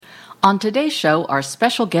On today's show, our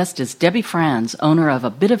special guest is Debbie Franz, owner of A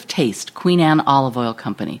Bit of Taste, Queen Anne Olive Oil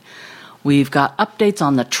Company. We've got updates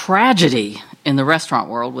on the tragedy in the restaurant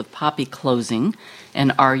world with Poppy closing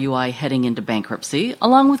and RUI heading into bankruptcy,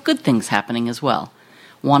 along with good things happening as well.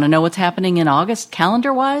 Want to know what's happening in August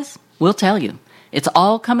calendar-wise? We'll tell you. It's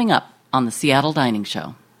all coming up on the Seattle Dining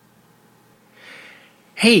Show.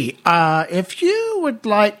 Hey, if you would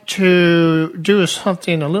like to do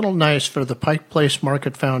something a little nice for the Pike Place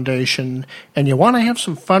Market Foundation and you want to have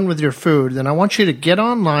some fun with your food, then I want you to get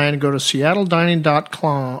online, go to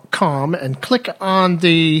seattledining.com and click on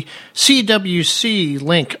the CWC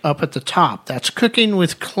link up at the top. That's Cooking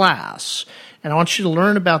with Class. And I want you to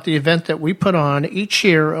learn about the event that we put on each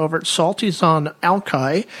year over at Salty's on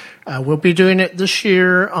Alki. We'll be doing it this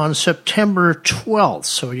year on September 12th.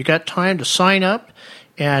 So you got time to sign up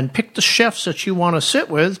and pick the chefs that you want to sit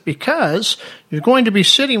with, because you're going to be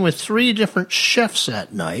sitting with 3 different chefs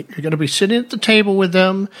that night. You're going to be sitting at the table with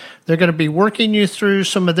them. They're going to be working you through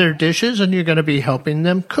some of their dishes, and you're going to be helping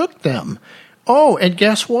them cook them. Oh, and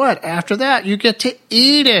guess what? After that, you get to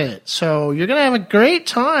eat it. So you're going to have a great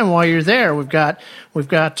time while you're there. We've got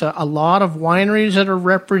a lot of wineries that are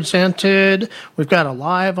represented. We've got a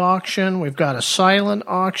live auction. We've got a silent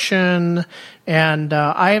auction. And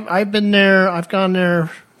I've been there. I've gone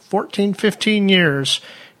there 14, 15 years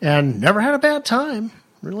and never had a bad time.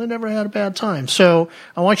 Really never had a bad time. So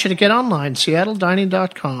I want you to get online,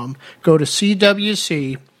 seattledining.com, go to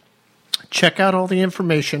CWC, check out all the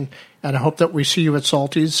information, and I hope that we see you at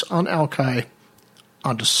Salty's on Alki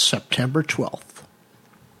on September 12th.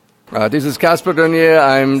 This is Casper Donier.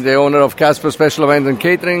 I'm the owner of Casper Special Event and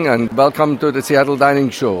Catering, and welcome to the Seattle Dining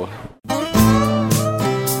Show.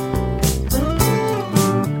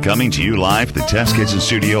 Coming to you live at the Test Kitchen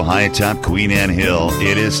Studio high atop Queen Anne Hill,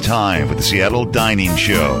 it is time for the Seattle Dining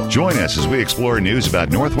Show. Join us as we explore news about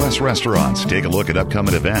Northwest restaurants, take a look at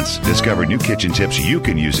upcoming events, discover new kitchen tips you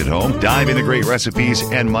can use at home, dive into great recipes,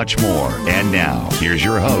 and much more. And now, here's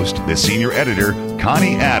your host, the senior editor,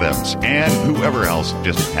 Connie Adams, and whoever else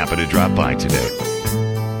just happened to drop by today.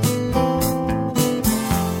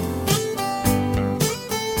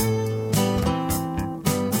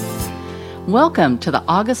 Welcome to the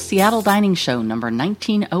August Seattle Dining Show, number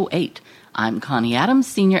 1908. I'm Connie Adams,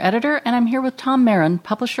 senior editor, and I'm here with Tom Marin,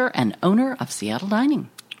 publisher and owner of Seattle Dining.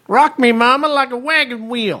 Rock me, mama, like a wagon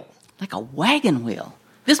wheel. Like a wagon wheel.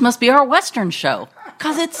 This must be our Western show,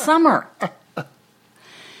 'cause it's summer.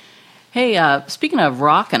 Hey, speaking of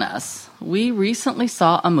rocking us, we recently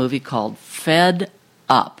saw a movie called Fed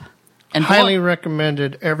Up. And highly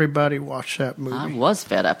recommended everybody watch that movie. I was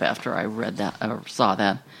fed up after I read that or saw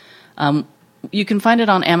that. You can find it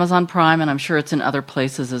on Amazon Prime, and I'm sure it's in other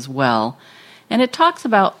places as well. And it talks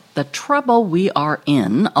about the trouble we are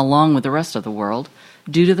in, along with the rest of the world,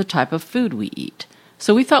 due to the type of food we eat.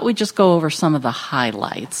 So we thought we'd just go over some of the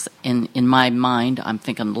highlights. In my mind, I'm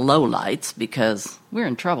thinking lowlights, because we're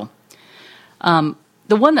in trouble. The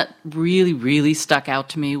one that really, really stuck out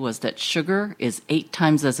to me was that sugar is 8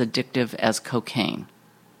 times as addictive as cocaine.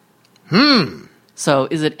 So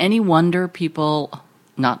is it any wonder people,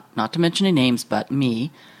 not to mention any names, but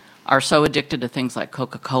me, are so addicted to things like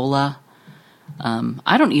Coca-Cola?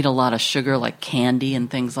 I don't eat a lot of sugar like candy and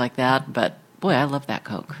things like that, but boy, I love that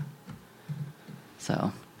Coke.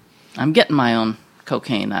 So I'm getting my own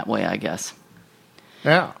cocaine that way, I guess.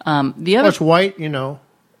 Yeah. The other, it's white, you know.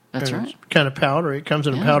 That's right. It's kind of powdery. It comes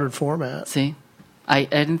in a powdered format. See, I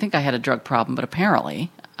didn't think I had a drug problem, but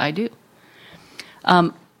apparently I do.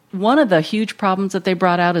 One of the huge problems that they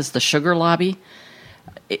brought out is the sugar lobby.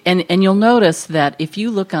 And you'll notice that if you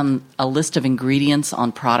look on a list of ingredients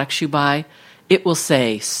on products you buy, it will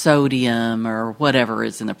say sodium or whatever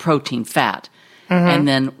is in the protein, fat, and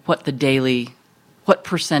then what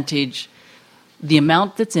percentage, the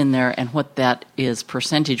amount that's in there, and what that is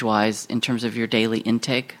percentage-wise in terms of your daily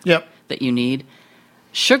intake that you need.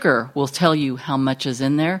 Sugar will tell you how much is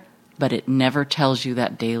in there, but it never tells you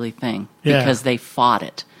that daily thing because they fought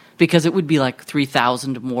it. Because it would be like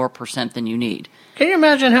 3,000 more % than you need. Can you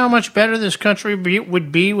imagine how much better this country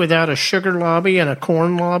would be without a sugar lobby and a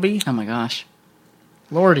corn lobby? Oh, my gosh.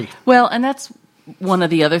 Lordy. Well, and that's one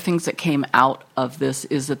of the other things that came out of this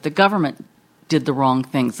is that the government did the wrong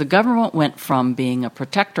things. The government went from being a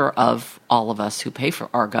protector of all of us who pay for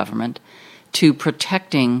our government to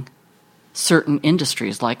protecting certain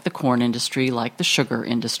industries like the corn industry, like the sugar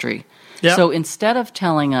industry. Yep. So instead of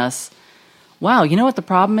telling us, wow, you know what the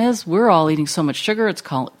problem is? We're all eating so much sugar, it's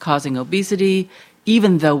causing obesity.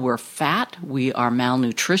 Even though we're fat, we are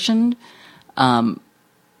malnutritioned. And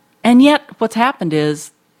yet what's happened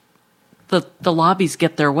is the lobbies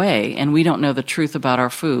get their way, and we don't know the truth about our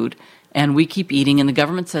food, and we keep eating, and the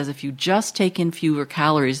government says if you just take in fewer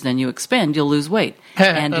calories than you expend, you'll lose weight.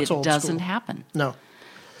 And it doesn't happen. No.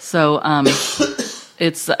 So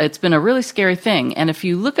it's been a really scary thing. And if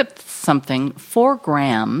you look at something, 4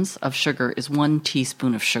 grams of sugar is 1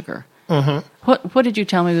 teaspoon of sugar. Mm-hmm. What did you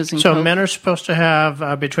tell me was in Coke? Men are supposed to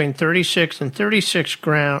have between 36 and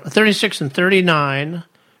 39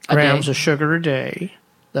 grams of sugar a day.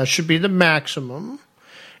 That should be the maximum.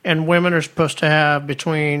 And women are supposed to have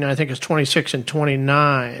between, I think it's 26 and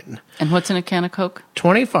 29. And what's in a can of Coke?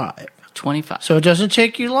 25. 25. So it doesn't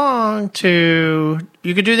take you long to...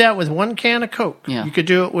 You could do that with 1 can of Coke. Yeah. You could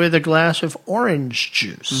do it with a glass of orange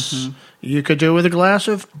juice. Mm-hmm. You could do it with a glass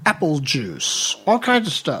of apple juice. All kinds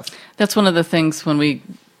of stuff. That's one of the things when we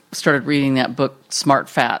started reading that book, Smart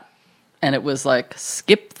Fat, and it was like,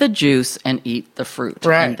 skip the juice and eat the fruit.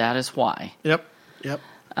 Right. And that is why. Yep.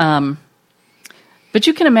 But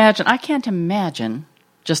you can imagine, I can't imagine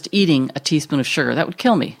just eating a teaspoon of sugar. That would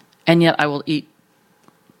kill me. And yet I will eat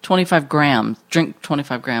 25 grams, drink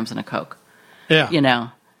 25 grams in a Coke. Yeah. You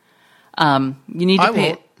know. You need to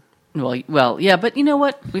pay... Won't. Well, yeah, but you know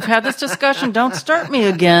what? We've had this discussion. Don't start me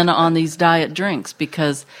again on these diet drinks,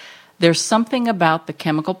 because there's something about the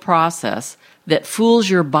chemical process that fools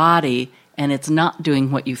your body, and it's not doing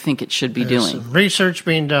what you think it should be doing. Some research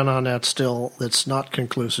being done on that still that's not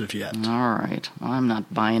conclusive yet. All right. Well, I'm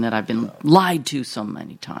not buying it. I've been lied to so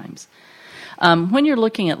many times. When you're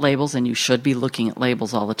looking at labels, and you should be looking at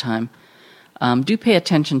labels all the time, do pay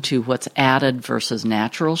attention to what's added versus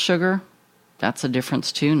natural sugar. That's a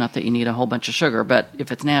difference, too. Not that you need a whole bunch of sugar, but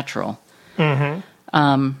if it's natural. Mm-hmm.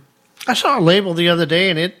 I saw a label the other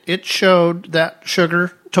day, and it showed that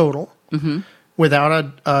sugar total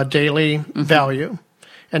without a daily value.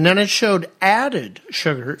 And then it showed added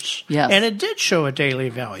sugars. Yes. And it did show a daily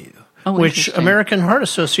value. Oh, which American Heart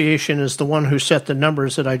Association is the one who set the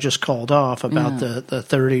numbers that I just called off about the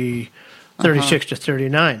 36 to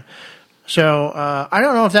 39. So I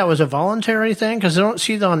don't know if that was a voluntary thing, because I don't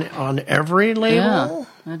see it on every label.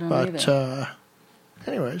 Yeah, I don't either.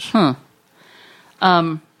 Anyways.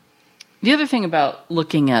 The other thing about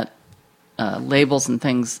looking at labels and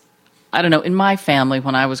things, I don't know, in my family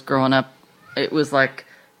when I was growing up, it was like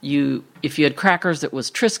if you had crackers, it was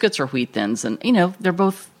Triscuits or Wheat Thins, and, they're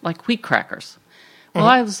both like wheat crackers. Well,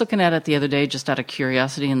 I was looking at it the other day just out of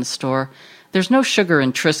curiosity in the store. There's no sugar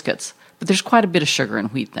in Triscuits, but there's quite a bit of sugar in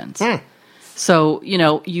Wheat Thins. So,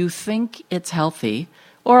 you think it's healthy.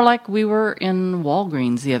 Or like we were in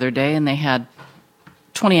Walgreens the other day, and they had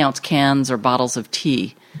 20-ounce cans or bottles of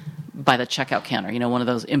tea by the checkout counter, one of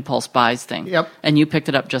those impulse buys thing. Yep. And you picked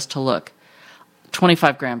it up just to look.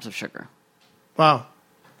 25 grams of sugar. Wow.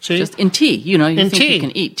 See? Just in tea. You think you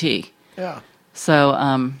can eat tea. Yeah.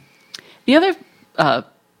 So the other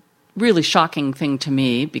really shocking thing to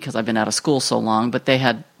me, because I've been out of school so long, but they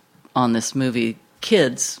had on this movie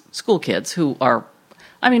school kids who are,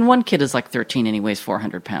 one kid is like 13 and he weighs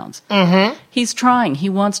 400 pounds. Mm-hmm. He's trying. He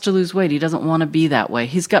wants to lose weight. He doesn't want to be that way.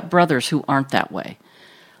 He's got brothers who aren't that way.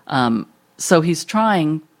 So he's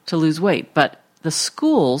trying to lose weight. But the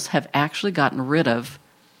schools have actually gotten rid of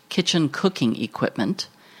kitchen cooking equipment,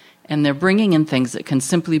 and they're bringing in things that can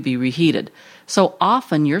simply be reheated. So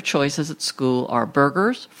often your choices at school are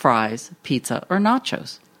burgers, fries, pizza, or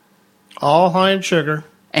nachos. All high in sugar.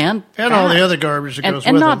 And all the other garbage that goes with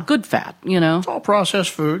them. And not good fat, It's all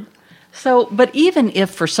processed food. So, but even if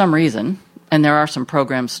for some reason, and there are some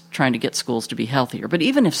programs trying to get schools to be healthier, but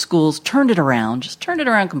even if schools turned it around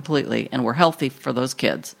completely, and were healthy for those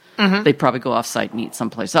kids, they'd probably go off-site and eat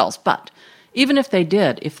someplace else. But even if they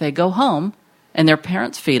did, if they go home and their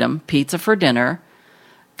parents feed them pizza for dinner,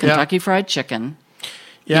 Kentucky Fried Chicken...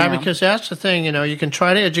 Yeah, because that's the thing, you can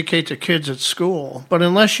try to educate the kids at school, but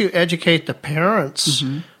unless you educate the parents,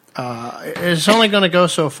 it's only going to go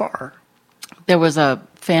so far. There was a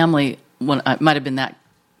family, it might have been that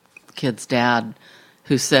kid's dad,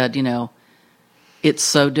 who said, it's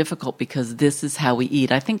so difficult because this is how we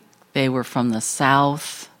eat. I think they were from the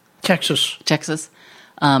South. Texas.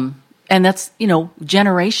 And that's,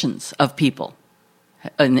 generations of people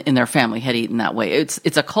in their family had eaten that way.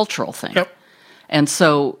 It's a cultural thing. Yep. And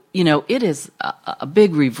so, it is a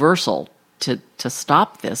big reversal to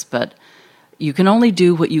stop this, but you can only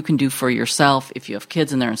do what you can do for yourself. If you have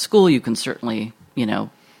kids and they're in school, you can certainly,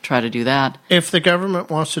 try to do that. If the government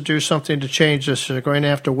wants to do something to change this, they're going to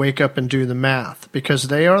have to wake up and do the math, because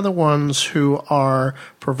they are the ones who are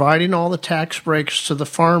providing all the tax breaks to the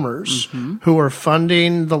farmers, who are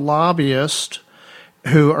funding the lobbyists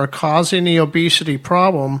who are causing the obesity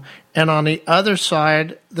problem. And on the other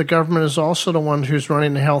side, the government is also the one who's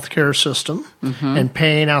running the healthcare system and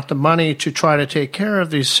paying out the money to try to take care of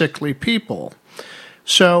these sickly people.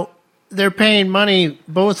 So they're paying money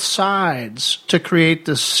both sides to create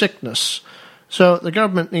this sickness. So the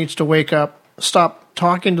government needs to wake up, stop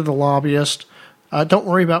talking to the lobbyists, don't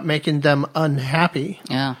worry about making them unhappy.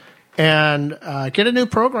 Yeah. And get a new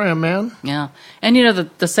program, man. Yeah. And,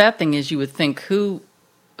 the sad thing is you would think who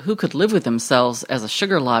could live with themselves as a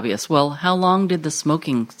sugar lobbyist? Well, how long did the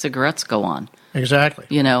smoking cigarettes go on? Exactly.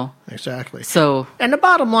 Exactly. And the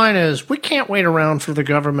bottom line is we can't wait around for the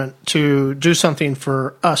government to do something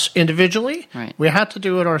for us individually. Right. We have to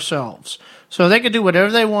do it ourselves. So they could do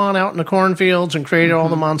whatever they want out in the cornfields and create all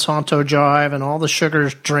the Monsanto jive and all the sugar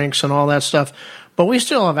drinks and all that stuff. But we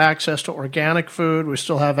still have access to organic food. We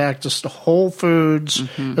still have access to whole foods.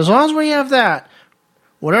 As long as we have that,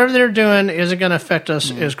 whatever they're doing isn't going to affect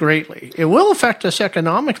us as greatly. It will affect us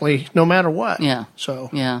economically no matter what. Yeah. So.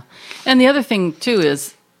 Yeah. And the other thing, too,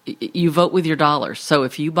 is you vote with your dollars. So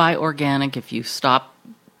if you buy organic, if you stop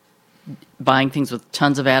buying things with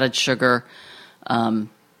tons of added sugar,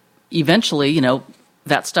 eventually,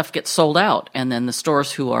 that stuff gets sold out. And then the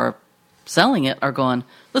stores who are selling it are going,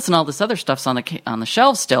 listen, all this other stuff's on the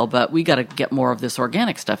shelves still, but we got to get more of this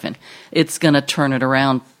organic stuff in. It's going to turn it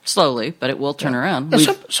around slowly, but it will turn around.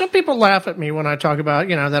 Some people laugh at me when I talk about,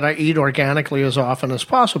 that I eat organically as often as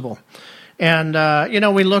possible. And,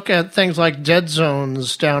 we look at things like dead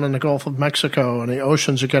zones down in the Gulf of Mexico, and the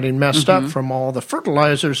oceans are getting messed up from all the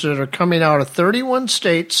fertilizers that are coming out of 31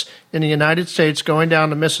 states in the United States going down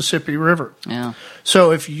the Mississippi River. Yeah.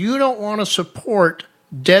 So if you don't want to support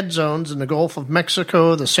dead zones in the Gulf of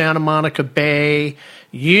Mexico, the Santa Monica Bay,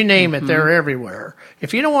 you name it, they're everywhere.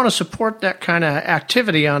 If you don't want to support that kind of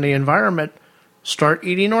activity on the environment, start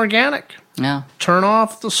eating organic. Yeah. Turn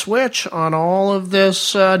off the switch on all of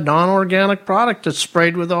this non-organic product that's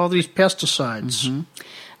sprayed with all these pesticides.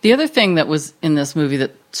 The other thing that was in this movie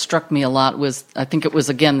that struck me a lot was, I think it was,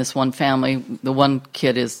 again, this one family. The one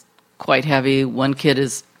kid is quite heavy. One kid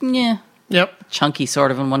is, chunky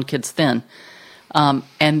sort of, and one kid's thin.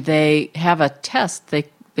 And they have a test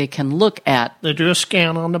they can look at. They do a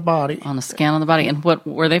scan on the body. On a scan on the body. And what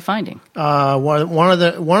were they finding? One of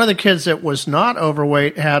the kids that was not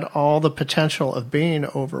overweight had all the potential of being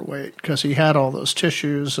overweight because he had all those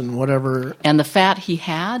tissues and whatever. And the fat he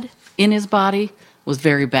had in his body was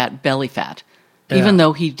very bad belly fat, even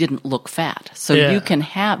though he didn't look fat. So you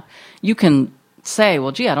can say,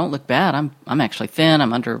 well, gee, I don't look bad. I'm actually thin.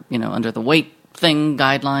 I'm under the weight thing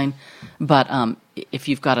guideline. But if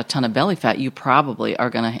you've got a ton of belly fat, you probably are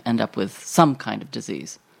going to end up with some kind of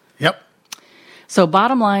disease. Yep. So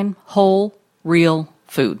bottom line, whole, real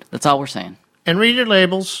food. That's all we're saying. And read your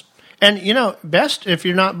labels. And, best if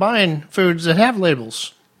you're not buying foods that have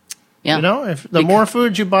labels. Yeah. If the more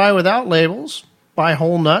foods you buy without labels, buy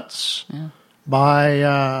whole nuts,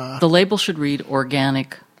 buy... the label should read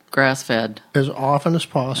organic, grass-fed. As often as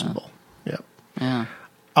possible. Yep. Yeah.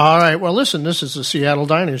 All right. Well, listen, this is the Seattle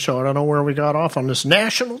Dining Show. I don't know where we got off on this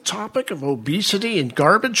national topic of obesity and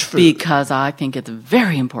garbage food. Because I think it's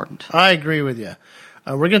very important. I agree with you.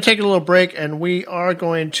 We're going to take a little break, and we are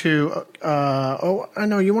going to I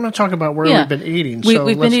know you want to talk about where we've been eating, so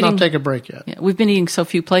let's not take a break yet. Yeah, we've been eating so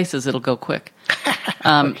few places, it'll go quick.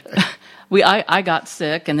 I got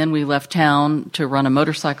sick, and then we left town to run a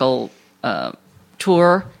motorcycle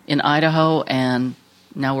tour in Idaho, and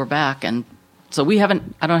now we're back, and so I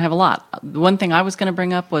don't have a lot. The one thing I was going to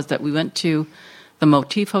bring up was that we went to the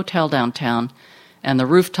Motif Hotel downtown and the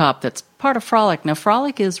rooftop that's part of Frolic. Now,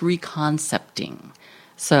 Frolic is reconcepting.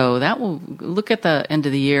 So that will look at the end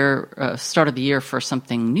of the year, start of the year for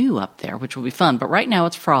something new up there, which will be fun. But right now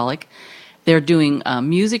it's Frolic. They're doing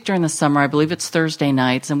music during the summer. I believe it's Thursday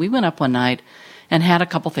nights. And we went up one night and had a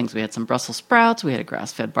couple things. We had some Brussels sprouts. We had a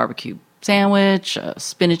grass-fed barbecue sandwich, a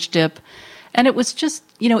spinach dip. And it was just,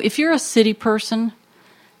 if you're a city person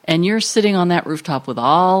and you're sitting on that rooftop with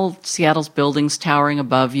all Seattle's buildings towering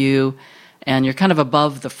above you and you're kind of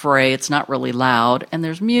above the fray, it's not really loud, and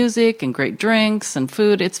there's music and great drinks and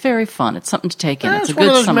food, it's very fun. It's something to take in. It's a good summertime.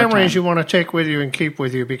 It's one of those memories you want to take with you and keep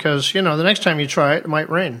with you because, the next time you try it, it might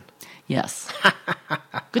rain. Yes.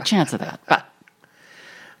 Good chance of that. But.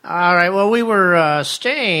 All right. Well, we were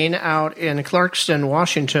staying out in Clarkston,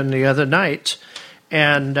 Washington the other night,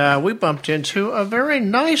 and we bumped into a very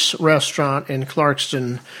nice restaurant in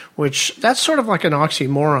Clarkston, which that's sort of like an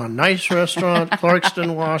oxymoron. Nice restaurant,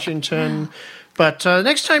 Clarkston, Washington. But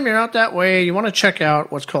next time you're out that way, you want to check out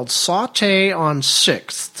what's called Sauté on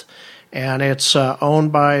 6th. and it's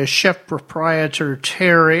owned by chef proprietor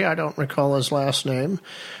Terry. I don't recall his last name.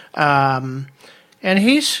 And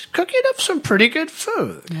he's cooking up some pretty good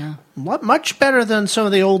food. Yeah. Much better than some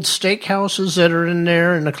of the old steakhouses that are in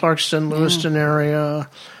there in the Clarkston, Lewiston area.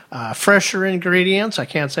 Fresher ingredients. I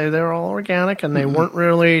can't say they're all organic, and they weren't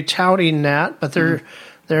really touting that, but they're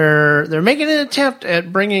making an attempt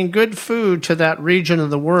at bringing good food to that region of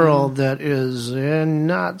the world that is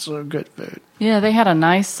not so good food. Yeah, they had a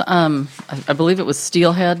nice, I believe it was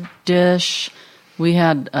steelhead dish. We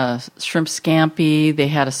had shrimp scampi. They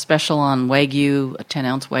had a special on Wagyu, a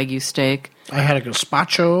 10-ounce Wagyu steak. I had a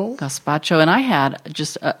gazpacho. And I had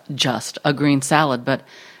just a green salad, but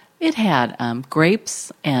it had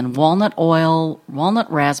grapes and walnut oil,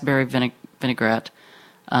 walnut raspberry vinaigrette,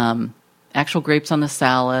 actual grapes on the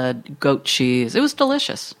salad, goat cheese. It was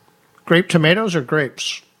delicious. Grape tomatoes or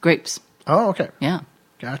grapes? Grapes. Oh, okay. Yeah.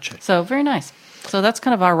 Gotcha. So very nice. So that's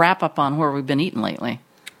kind of our wrap-up on where we've been eating lately.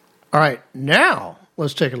 All right, now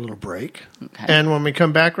let's take a little break. Okay. And when we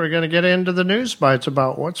come back, we're going to get into the news bites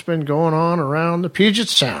about what's been going on around the Puget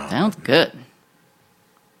Sound. Sounds good.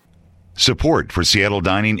 Support for Seattle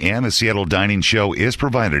Dining and the Seattle Dining Show is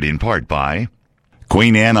provided in part by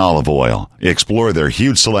Queen Anne Olive Oil. Explore their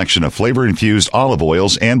huge selection of flavor-infused olive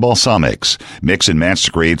oils and balsamics. Mix and match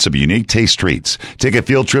to create some unique taste treats. Take a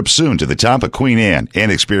field trip soon to the top of Queen Anne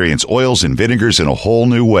and experience oils and vinegars in a whole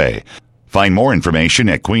new way. Find more information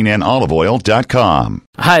at queenanneoliveoil.com.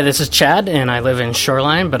 Hi, this is Chad, and I live in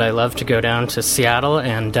Shoreline, but I love to go down to Seattle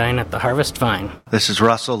and dine at the Harvest Vine. This is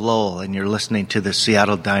Russell Lowell, and you're listening to the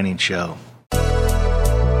Seattle Dining Show.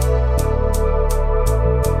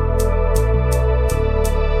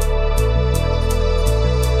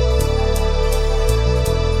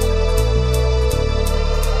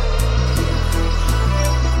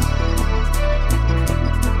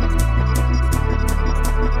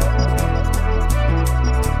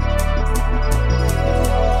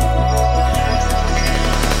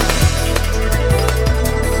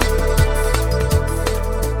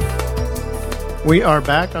 We are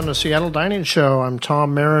back on the Seattle Dining Show. I'm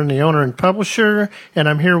Tom Marin, the owner and publisher, and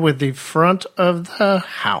I'm here with the front of the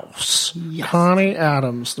house, yes. Connie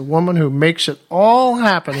Adams, the woman who makes it all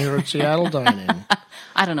happen here at Seattle Dining.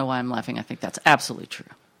 I don't know why I'm laughing. I think that's absolutely true.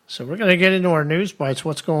 So we're going to get into our news bites.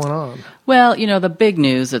 What's going on? Well, the big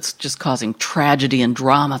news that's just causing tragedy and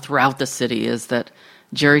drama throughout the city is that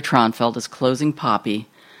Jerry Tronfeld is closing Poppy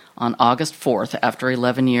on August 4th after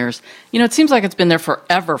 11 years. It seems like it's been there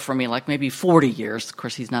forever for me, like maybe 40 years. Of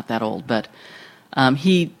course, he's not that old, but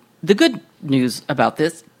the good news about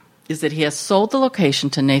this is that he has sold the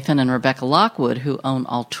location to Nathan and Rebecca Lockwood, who own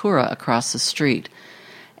Altura across the street.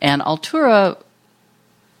 And Altura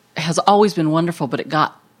has always been wonderful, but it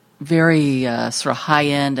got very sort of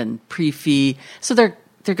high-end and pre-fee. So they're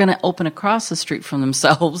going to open across the street from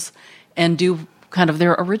themselves and do kind of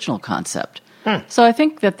their original concept. So I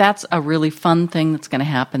think that's a really fun thing that's going to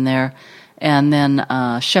happen there. And then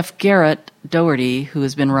Chef Garrett Doherty, who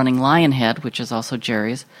has been running Lionhead, which is also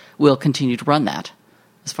Jerry's, will continue to run that,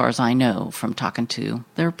 as far as I know from talking to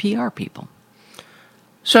their PR people.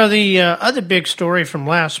 So the other big story from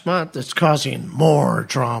last month that's causing more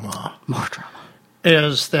drama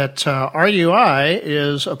is that RUI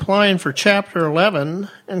is applying for Chapter 11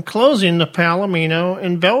 and closing the Palomino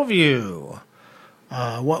in Bellevue.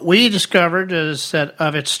 What we discovered is that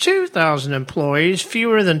of its 2,000 employees,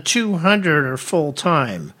 fewer than 200 are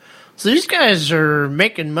full-time. So these guys are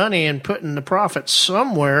making money and putting the profits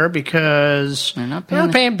somewhere because they're not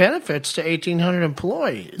paying benefits to 1,800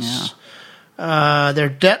 employees. Yeah. Their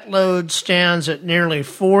debt load stands at nearly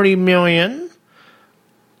 $40 million.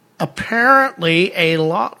 Apparently, a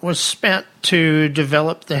lot was spent to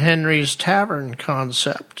develop the Henry's Tavern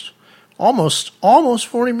concept. Almost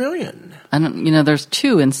 $40 million. And there's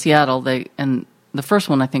two in Seattle. And the first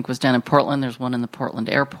one I think was down in Portland. There's one in the Portland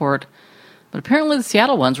airport, but apparently the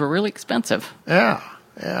Seattle ones were really expensive. Yeah.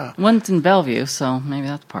 One's in Bellevue, so maybe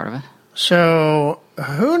that's part of it. So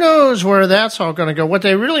who knows where that's all going to go? What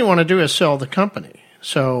they really want to do is sell the company.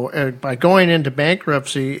 So by going into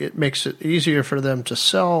bankruptcy, it makes it easier for them to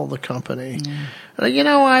sell the company. Yeah.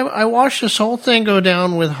 I watched this whole thing go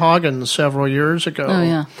down with Hagen several years ago. Oh,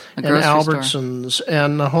 yeah. And Albertsons. Store.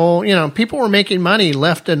 And the whole, people were making money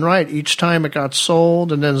left and right each time it got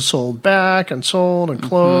sold and then sold back and sold and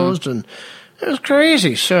closed. And it was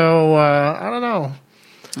crazy. So, I don't know.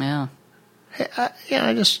 Yeah.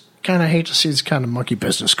 I just kind of hate to see this kind of monkey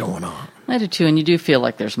business going on. I do too, and you do feel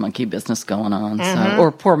like there's monkey business going on,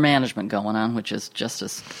 or poor management going on, which is just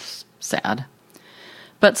as sad.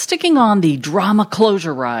 But sticking on the drama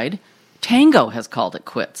closure ride, Tango has called it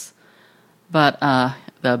quits. But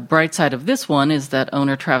The bright side of this one is that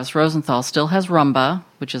owner Travis Rosenthal still has Rumba,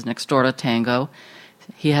 which is next door to Tango.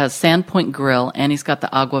 He has Sandpoint Grill, and he's got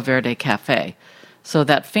the Agua Verde Cafe. So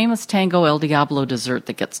that famous Tango El Diablo dessert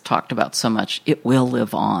that gets talked about so much, it will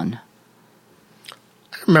live on.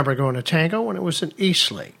 I remember going to Tango when it was in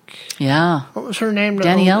Eastlake. Yeah. What was her name?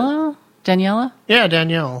 Daniela? Daniela? Yeah,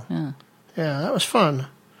 Danielle. Yeah. Yeah, that was fun.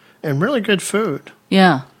 And really good food.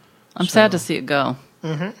 Yeah. I'm sad to see it go.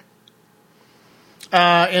 Mm-hmm.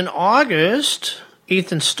 In August,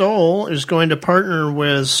 Ethan Stoll is going to partner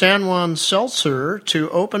with San Juan Seltzer to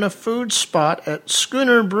open a food spot at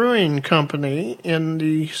Schooner Brewing Company in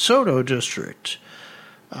the Soto district.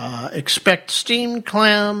 Expect steamed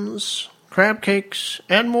clams, crab cakes,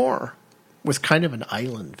 and more, with kind of an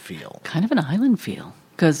island feel. Kind of an island feel.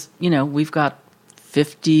 Because, we've got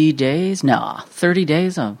 30 days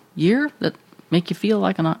a year that make you feel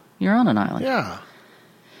like you're on an island. Yeah.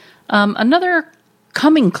 Another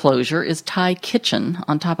coming closure is Thai Kitchen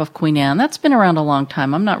on top of Queen Anne. That's been around a long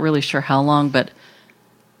time. I'm not really sure how long, but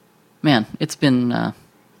man, it's been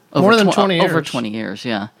more than 20 years. Over 20 years,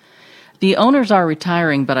 yeah. The owners are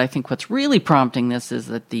retiring, but I think what's really prompting this is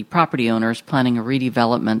that the property owner is planning a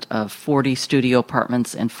redevelopment of 40 studio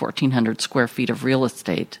apartments and 1,400 square feet of real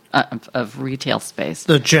estate, of retail space.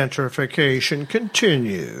 The gentrification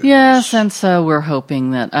continues. Yes, and so we're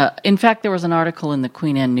hoping that... in fact, there was an article in the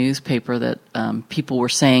Queen Anne newspaper that people were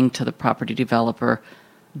saying to the property developer,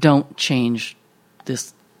 don't change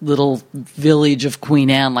this little village of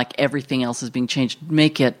Queen Anne like everything else is being changed.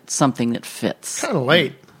 Make it something that fits. Kind of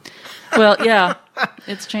late. Well, yeah,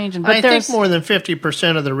 it's changing. But I think more than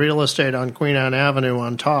 50% of the real estate on Queen Anne Avenue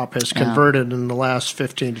on top has converted in the last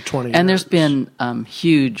 15 to 20 years. And there's been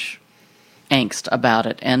huge angst about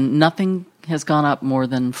it, and nothing has gone up more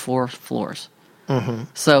than 4 floors. Mm-hmm.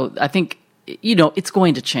 So I think, it's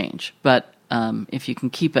going to change. But if you can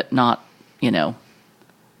keep it not,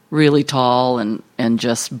 really tall and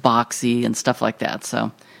just boxy and stuff like that.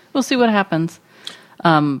 So we'll see what happens.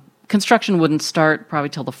 Construction wouldn't start probably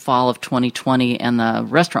till the fall of 2020, and the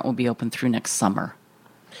restaurant will be open through next summer.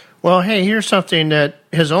 Well, hey, here's something that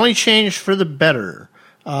has only changed for the better.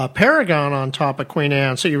 Paragon on top of Queen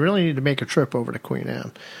Anne, so you really need to make a trip over to Queen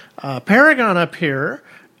Anne. Paragon up here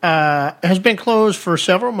has been closed for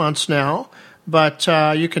several months now, but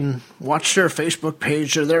you can watch their Facebook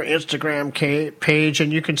page or their Instagram page,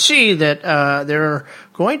 and you can see that they're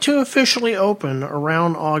going to officially open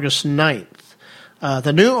around August 9th.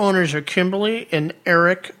 The new owners are Kimberly and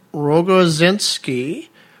Eric Rogozinski.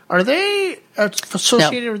 Are they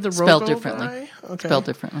associated with the spelled Rogo differently. guy? Okay. Spelled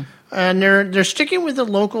differently. And they're sticking with the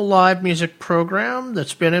local live music program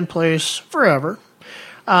that's been in place forever.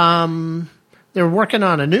 They're working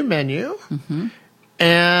on a new menu. Mm-hmm.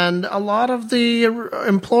 And a lot of the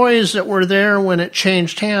employees that were there when it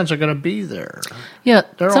changed hands are going to be there. Yeah,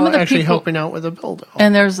 they're some all of the actually people, helping out with the build.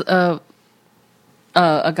 And there's a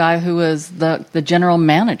guy who was the general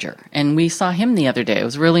manager, and we saw him the other day. It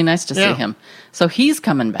was really nice to see him. So he's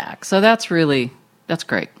coming back. So that's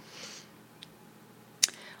great.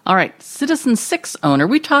 All right, Citizen 6 owner.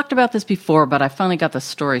 We talked about this before, but I finally got the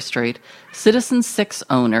story straight. Citizen 6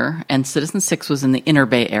 owner, and Citizen 6 was in the Inner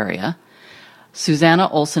Bay area. Susanna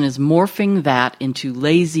Olson is morphing that into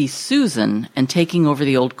Lazy Susan and taking over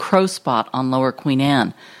the old Crow spot on Lower Queen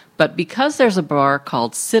Anne. But because there's a bar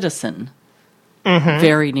called Citizen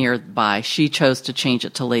very nearby, she chose to change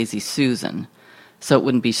it to Lazy Susan so it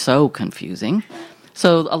wouldn't be so confusing.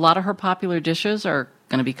 So a lot of her popular dishes are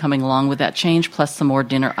going to be coming along with that change, plus some more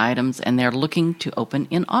dinner items, and they're looking to open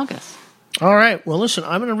in August. All right. Well, listen,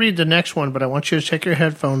 I'm going to read the next one, but I want you to take your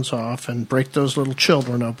headphones off and break those little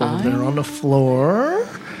children up over there on the floor.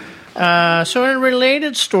 So in a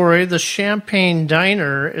related story, the Champagne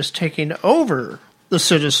Diner is taking over the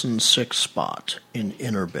Citizen 6 spot in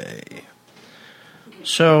Inner Bay.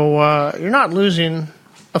 So you're not losing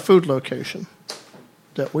a food location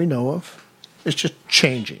that we know of. It's just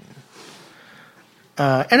changing.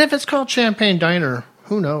 And if it's called Champagne Diner,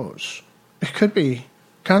 who knows? It could be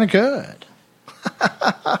kind of good.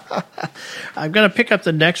 I'm going to pick up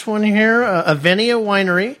the next one here. Avenia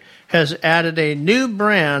Winery has added a new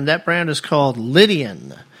brand. That brand is called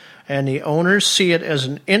Lydian. And the owners see it as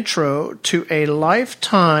an intro to a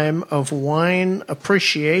lifetime of wine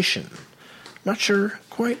appreciation. Not sure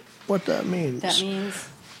quite what that means. That means...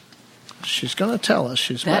 She's going to tell us.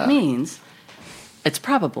 That means it's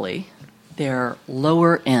probably their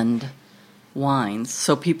lower-end wines,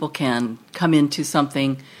 so people can come into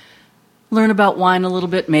something, learn about wine a little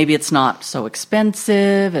bit. Maybe it's not so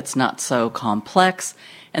expensive, it's not so complex,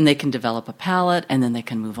 and they can develop a palate, and then they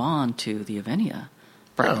can move on to the Avenia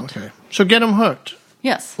brand. Oh, okay. So get them hooked.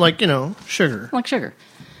 Yes. Like, sugar. Like sugar.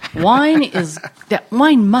 Wine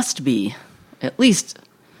must be at least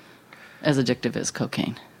as addictive as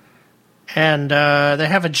cocaine. And they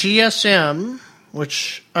have a GSM,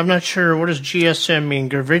 which I'm not sure, what does GSM mean?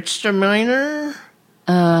 Gewürztraminer?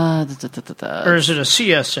 Or is it a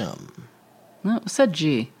CSM? No, it said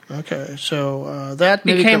G. Okay, so that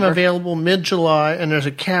became available mid-July, and there's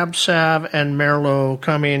a Cab Sav and Merlot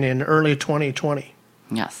coming in early 2020.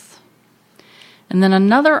 Yes. And then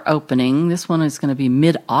another opening, this one is going to be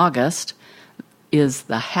mid-August, is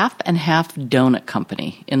the Half and Half Donut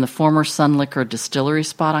Company in the former Sun Liquor distillery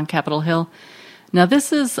spot on Capitol Hill. Now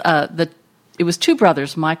this is, it was two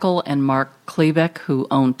brothers, Michael and Mark Klebeck, who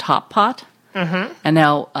own Top Pot. Mm-hmm. And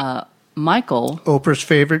now Michael... Oprah's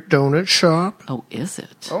favorite donut shop. Oh, is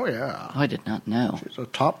it? Oh, yeah. Oh, I did not know. She's a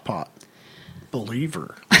Top Pot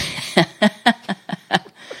believer.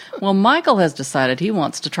 Well, Michael has decided he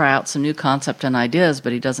wants to try out some new concept and ideas,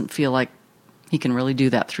 but he doesn't feel like he can really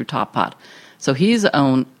do that through Top Pot. So he's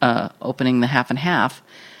opening the Half and Half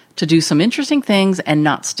to do some interesting things and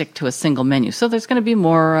not stick to a single menu. So there's going to be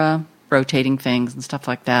more rotating things and stuff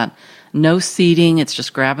like that. No seating. It's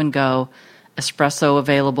just grab and go. Espresso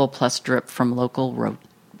available plus drip from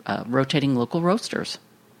rotating local roasters.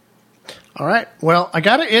 All right. Well, I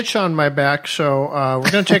got an itch on my back, so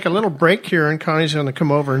we're going to take a little break here, and Connie's going to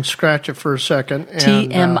come over and scratch it for a second.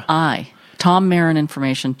 And, TMI. Tom Marin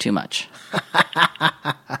information too much.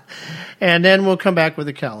 And then we'll come back with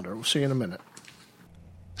the calendar. We'll see you in a minute.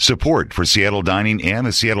 Support for Seattle Dining and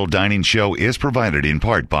the Seattle Dining Show is provided in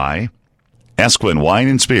part by Esquin Wine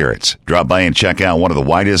and Spirits. Drop by and check out one of the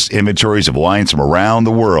widest inventories of wines from around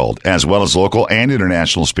the world, as well as local and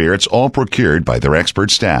international spirits, all procured by their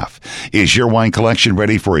expert staff. Is your wine collection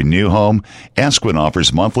ready for a new home? Esquin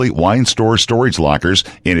offers monthly wine store storage lockers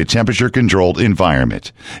in a temperature-controlled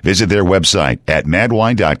environment. Visit their website at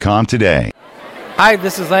madwine.com today. Hi,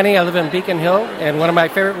 this is Lenny. I live in Beacon Hill, and one of my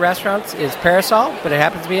favorite restaurants is Parasol, but it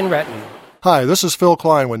happens to be in Renton. Hi, this is Phil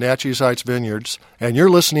Klein with Natchez Heights Vineyards, and you're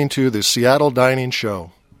listening to the Seattle Dining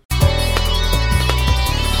Show.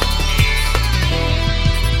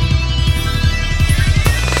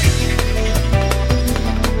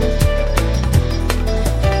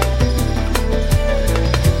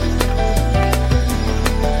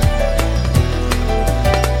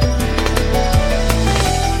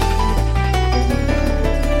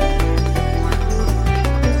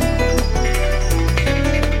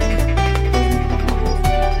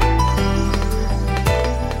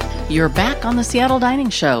 You're back on the Seattle Dining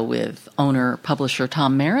Show with owner-publisher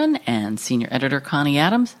Tom Marin and senior editor Connie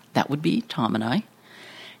Adams. That would be Tom and I.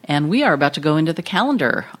 And we are about to go into the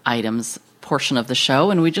calendar items portion of the show,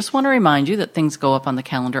 and we just want to remind you that things go up on the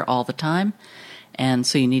calendar all the time. And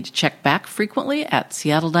so you need to check back frequently at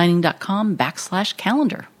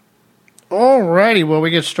seattledining.com/calendar. All righty. Well,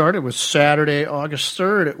 we get started with Saturday, August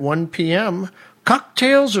 3rd at 1 p.m.,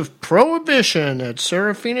 Cocktails of Prohibition at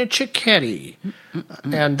Serafina Cicchetti.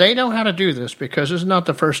 And they know how to do this because it's not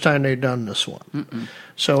the first time they've done this one.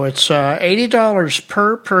 So it's $80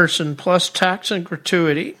 per person plus tax and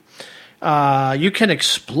gratuity. You can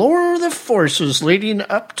explore the forces leading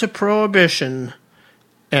up to Prohibition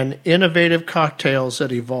and innovative cocktails that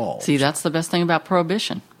evolved. See, that's the best thing about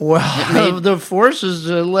Prohibition. Well, the forces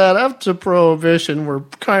that led up to Prohibition were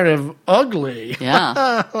kind of ugly.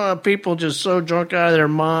 Yeah. People just so drunk out of their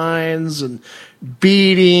minds and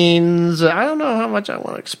beatings. I don't know how much I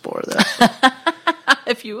want to explore that.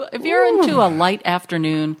 If you're into a light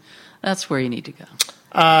afternoon, that's where you need to go.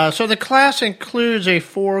 So the class includes a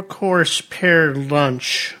 4-course paired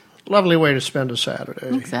lunch. Lovely way to spend a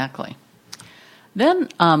Saturday. Exactly. Then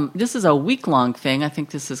this is a week-long thing. I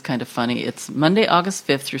think this is kind of funny. It's Monday, August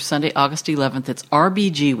 5th through Sunday, August 11th. It's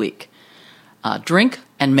RBG Week. Drink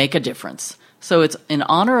and make a difference. So it's in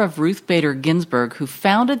honor of Ruth Bader Ginsburg, who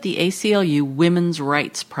founded the ACLU Women's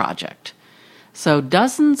Rights Project. So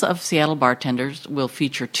dozens of Seattle bartenders will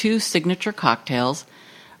feature 2 signature cocktails.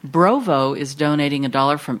 Brovo is donating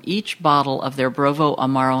 $1 from each bottle of their Brovo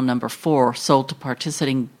Amaro No. 4 sold to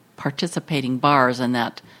participating bars, and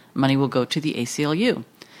that money will go to the ACLU.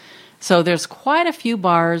 So there's quite a few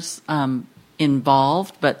bars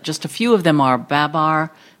involved, but just a few of them are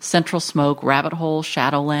Babar, Central Smoke, Rabbit Hole,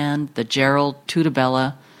 Shadowland, the Gerald,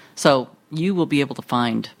 Tutabella. So you will be able to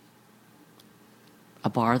find a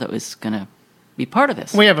bar that was going to be part of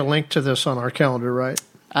this. We have a link to this on our calendar, right?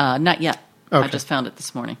 Not yet. Okay. I just found it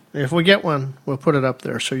this morning. If we get one, we'll put it up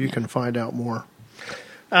there so you can find out more.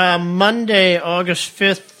 Monday, August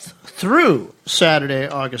 5th through Saturday,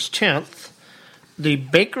 August 10th, the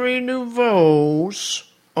Bakery Nouveau's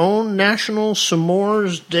own National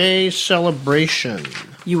S'mores Day celebration.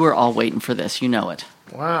 You were all waiting for this. You know it.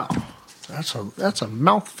 Wow. That's a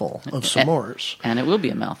mouthful of s'mores. And it will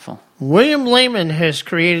be a mouthful. William Lehman has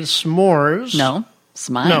created s'mores. No,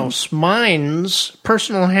 Smines. No, Smines,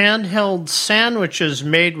 personal handheld sandwiches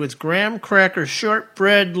made with graham cracker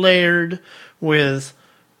shortbread layered with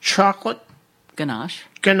chocolate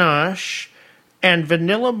ganache and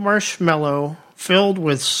vanilla marshmallow filled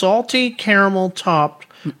with salty caramel topped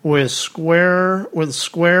with square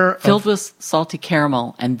filled with salty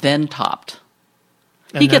caramel and then topped.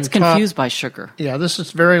 He gets confused by sugar. Yeah, this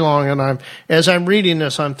is very long, and as I'm reading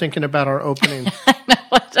this, I'm thinking about our opening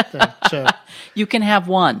thing. So, you can have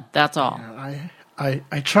one. That's all. I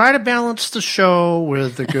try to balance the show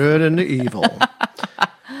with the good and the evil.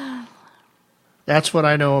 That's what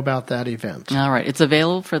I know about that event. All right. It's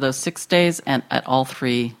available for those 6 days and at all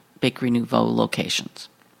 3 Bakery Nouveau locations.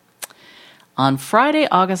 On Friday,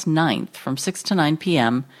 August 9th, from 6 to 9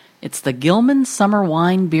 p.m., it's the Gilman Summer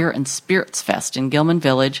Wine, Beer, and Spirits Fest in Gilman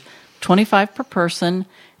Village, $25 per person,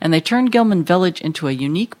 and they turned Gilman Village into a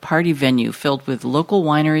unique party venue filled with local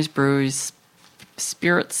wineries, breweries,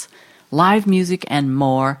 spirits, live music, and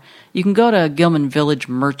more. You can go to Gilman Village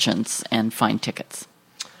Merchants and find tickets.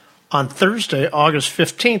 On Thursday, August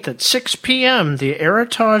 15th at 6 p.m., the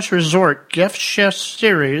Heritage Resort Gift Chef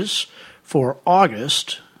Series for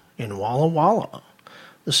August in Walla Walla.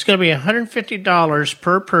 This is going to be $150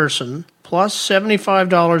 per person, plus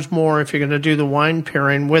 $75 more if you're going to do the wine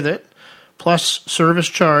pairing with it, plus service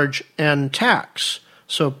charge and tax.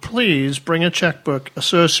 So please bring a checkbook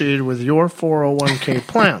associated with your 401k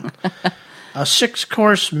plan. A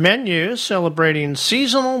 6-course menu celebrating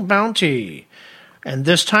seasonal bounty. And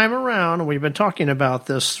this time around, we've been talking about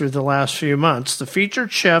this through the last few months, the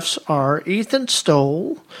featured chefs are Ethan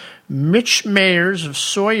Stoll, Mitch Mayers of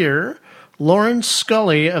Sawyer, Lauren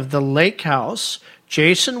Scully of the Lake House,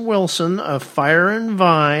 Jason Wilson of Fire and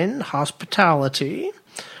Vine Hospitality,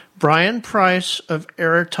 Brian Price of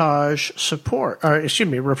Heritage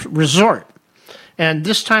Resort. And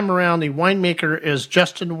this time around, the winemaker is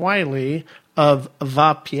Justin Wiley of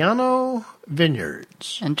Vapiano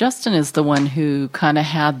Vineyards. And Justin is the one who kind of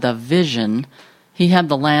had the vision. He had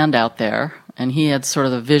the land out there, and he had sort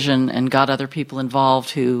of the vision and got other people involved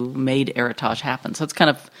who made Heritage happen. So it's kind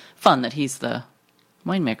of fun that he's the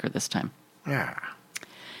winemaker this time. Yeah.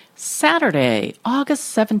 Saturday,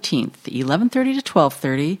 August 17th, 11:30 to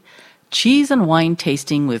 12:30, cheese and wine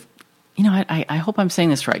tasting with, I hope I'm saying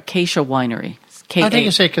this right, Kasia Winery. I think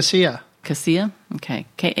you say Kasia. Kasia? Okay,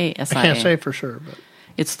 Kasia. I can't say for sure, but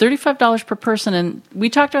it's $35 per person, and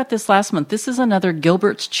we talked about this last month. This is another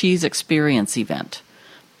Gilbert's Cheese Experience event.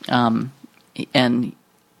 And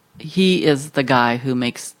he is the guy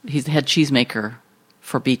he's the head cheesemaker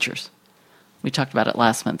for Beecher's. We talked about it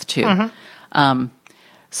last month, too. Mm-hmm.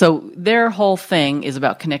 So their whole thing is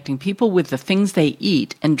about connecting people with the things they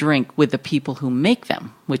eat and drink with the people who make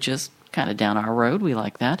them, which is kind of down our road. We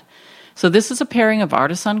like that. So this is a pairing of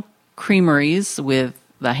artisan creameries with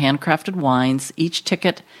the handcrafted wines. Each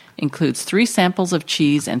ticket includes 3 samples of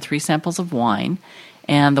cheese and 3 samples of wine.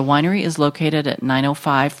 And the winery is located at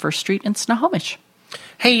 905 First Street in Snohomish.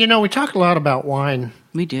 Hey, we talk a lot about wine.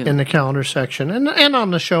 We do. In the calendar section and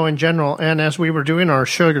on the show in general. And as we were doing our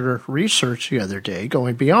sugar research the other day,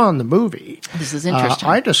 going beyond the movie, this is interesting.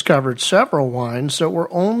 I discovered several wines that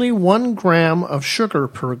were only 1 gram of sugar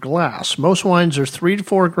per glass. Most wines are 3 to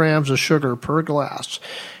 4 grams of sugar per glass.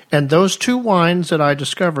 And those 2 wines that I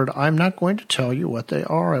discovered, I'm not going to tell you what they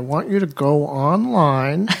are. I want you to go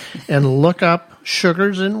online and look up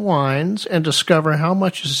sugars in wines and discover how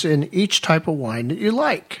much is in each type of wine that you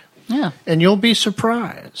like. Yeah. And you'll be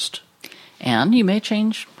surprised. And you may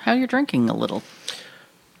change how you're drinking a little.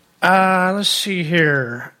 Let's see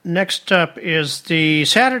here. Next up is the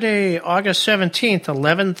Saturday, August 17th,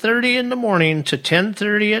 11:30 in the morning to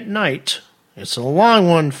 10:30 at night. It's a long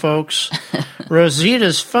one, folks.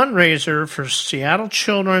 Rosita's fundraiser for Seattle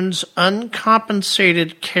Children's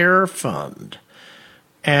Uncompensated Care Fund.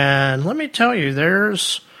 And let me tell you,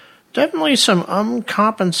 there's definitely some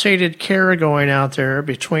uncompensated care going out there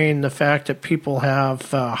between the fact that people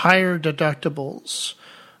have higher deductibles,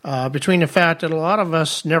 between the fact that a lot of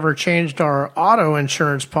us never changed our auto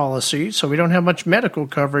insurance policy, so we don't have much medical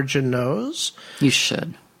coverage in those. You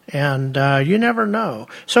should. And you never know.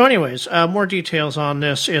 So anyways, more details on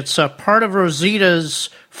this. It's part of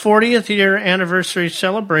Rosita's 40th year anniversary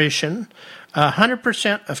celebration.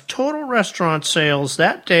 100% of total restaurant sales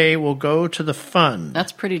that day will go to the fund.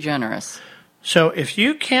 That's pretty generous. So if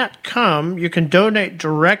you can't come, you can donate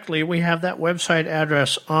directly. We have that website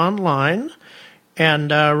address online.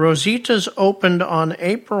 And Rosita's opened on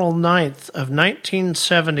April 9th of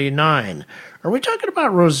 1979. Are we talking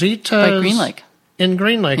about Rosita's? Like Green Lake. In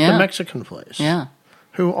Green Lake, Yeah. the Mexican place. Yeah.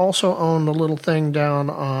 Who also owned a little thing down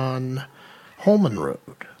on Holman Road.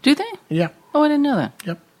 Do they? Yeah. Oh, I didn't know that.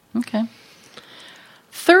 Yep. Okay.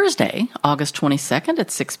 Thursday, August 22nd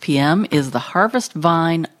at 6 p.m. is the Harvest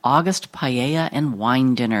Vine August Paella and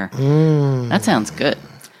Wine Dinner. That sounds good.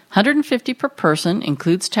 $150 per person,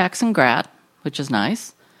 includes tax and grat, which is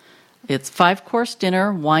nice. It's 5-course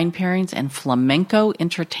dinner, wine pairings, and flamenco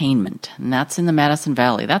entertainment. And that's in the Madison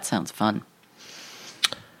Valley. That sounds fun.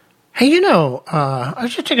 Hey, I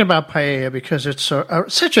was just thinking about paella because it's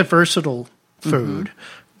such a versatile food. Mm-hmm.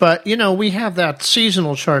 But, we have that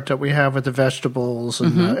seasonal chart that we have with the vegetables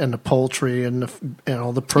and, and the poultry and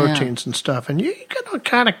all the proteins and stuff. And you can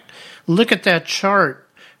kind of look at that chart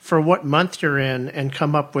for what month you're in and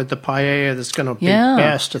come up with the paella that's going to be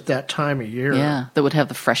best at that time of year. Yeah, that would have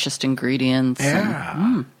the freshest ingredients.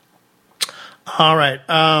 Yeah. All right.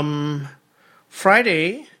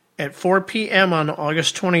 Friday at 4 p.m. on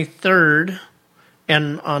August 23rd.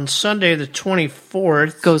 And on Sunday, the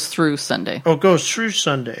 24th... Goes through Sunday. Oh, goes through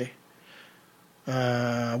Sunday.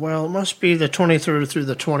 Well, it must be the 23rd through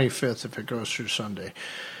the 25th if it goes through Sunday.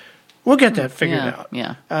 We'll get that figured out.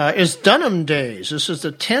 Yeah. Is Dunham Days. This is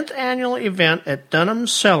the 10th annual event at Dunham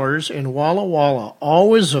Cellars in Walla Walla.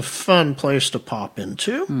 Always a fun place to pop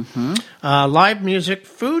into. Mm-hmm. Live music,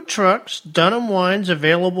 food trucks, Dunham wines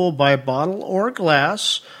available by bottle or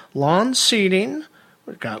glass, lawn seating...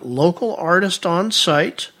 We've got local artists on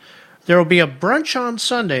site. There will be a brunch on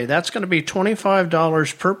Sunday. That's going to be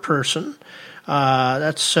 $25 per person.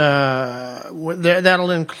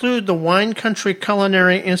 That'll include the Wine Country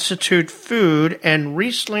Culinary Institute food and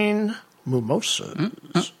Riesling mimosas.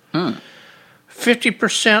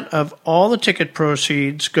 50% of all the ticket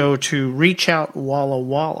proceeds go to Reach Out Walla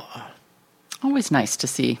Walla. Always nice to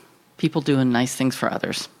see people doing nice things for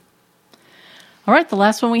others. All right, the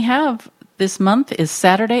last one we have this month is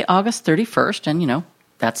Saturday, August 31st, and,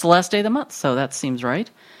 that's the last day of the month, so that seems right.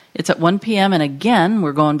 It's at 1 p.m., and again,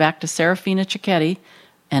 we're going back to Serafina Cicchetti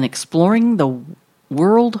and exploring the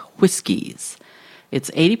world whiskeys. It's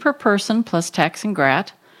 $80 per person plus tax and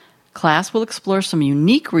grat. Class will explore some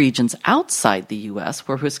unique regions outside the U.S.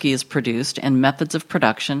 where whiskey is produced and methods of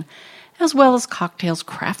production, as well as cocktails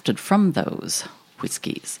crafted from those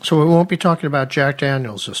whiskeys. So we won't be talking about Jack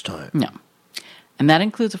Daniels this time. No. And that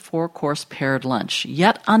includes a 4-course paired lunch.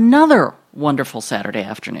 Yet another wonderful Saturday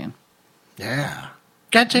afternoon. Yeah.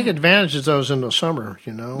 Got to take advantage of those in the summer,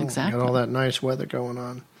 Exactly. Got all that nice weather going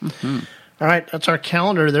on. Mm-hmm. All right, that's our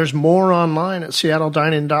calendar. There's more online at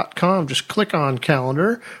seattledining.com. Just click on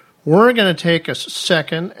calendar. We're going to take a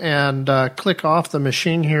second and click off the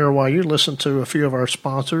machine here while you listen to a few of our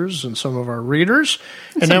sponsors and some of our readers.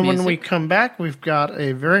 And then when we come back, we've got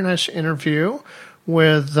a very nice interview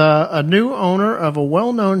with a new owner of a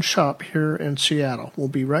well-known shop here in Seattle. We'll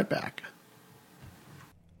be right back.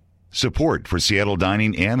 Support for Seattle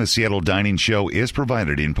Dining and the Seattle Dining Show is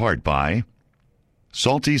provided in part by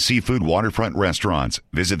Salty Seafood Waterfront Restaurants.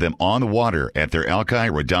 Visit them on the water at their Alki,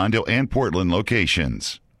 Redondo, and Portland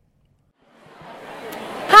locations.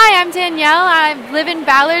 Hi, I'm Danielle. I live in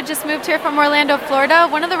Ballard, just moved here from Orlando, Florida.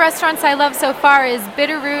 One of the restaurants I love so far is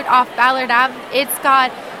Bitterroot off Ballard Ave. It's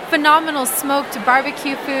got phenomenal smoked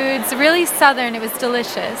barbecue foods, really southern. It was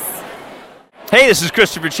delicious. Hey, this is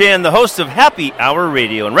Christopher Chan, the host of Happy Hour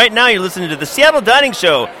Radio, and right now you're listening to the Seattle Dining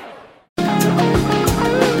Show.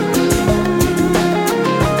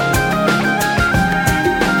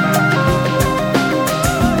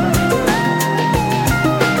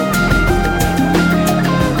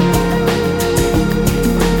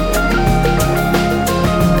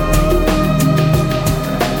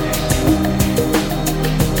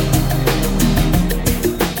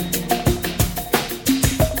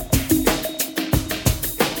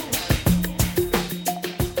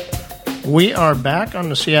 We are back on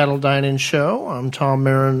the Seattle Dine-In Show. I'm Tom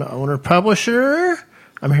Marin, owner-publisher.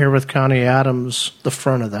 I'm here with Connie Adams, the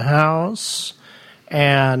front of the house.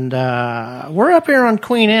 And we're up here on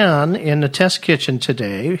Queen Anne in the test kitchen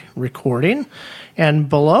today, recording. And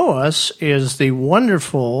below us is the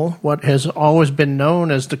wonderful, what has always been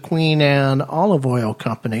known as the Queen Anne Olive Oil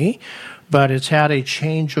Company. But it's had a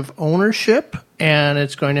change of ownership, and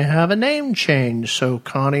it's going to have a name change. So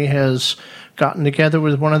Connie has gotten together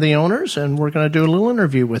with one of the owners, and we're going to do a little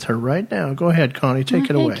interview with her right now. Go ahead, Connie. Take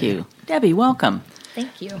it away. Thank you. Debbie, welcome.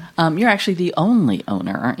 Thank you. You're actually the only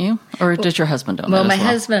owner, aren't you? Or does your husband own it Well, as my well?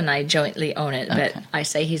 husband and I jointly own it, Okay. but I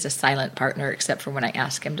say he's a silent partner except for when I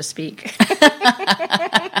ask him to speak.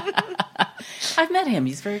 I've met him.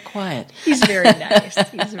 He's very quiet. He's very nice.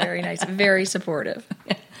 He's very nice. Very supportive.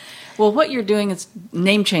 Well, what you're doing is,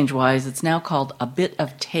 name change-wise, it's now called A Bit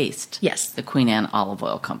of Taste. Yes. The Queen Anne Olive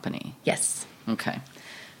Oil Company. Yes. Okay.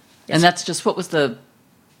 Yes. And that's just, what was the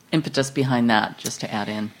impetus behind that, just to add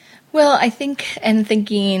in? Well, I think, and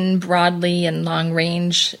thinking broadly and long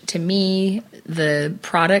range, to me, the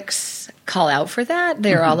products call out for that.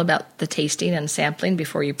 They're all about the tasting and sampling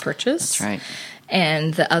before you purchase. That's right.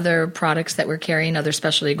 And the other products that we're carrying, other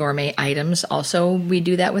specialty gourmet items, also we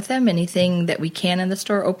do that with them. Anything that we can in the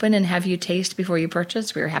store, open and have you taste before you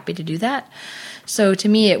purchase, we're happy to do that. So to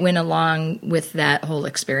me, it went along with that whole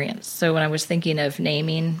experience. So when I was thinking of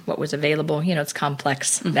naming what was available, it's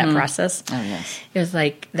complex, that process. Oh, yes. It was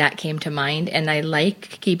like that came to mind. And I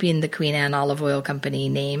like keeping the Queen Anne Olive Oil Company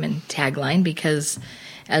name and tagline because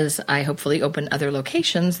as I hopefully open other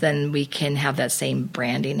locations, then we can have that same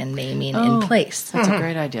branding and naming in place. That's a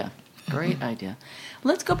great idea. Great idea.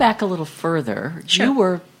 Let's go back a little further. Sure. You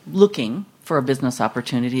were looking for a business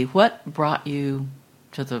opportunity. What brought you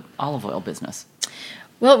to the olive oil business?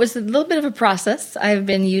 Well, it was a little bit of a process. I've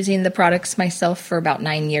been using the products myself for about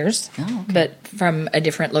 9 years, but from a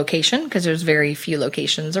different location because there's very few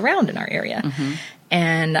locations around in our area.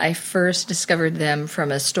 And I first discovered them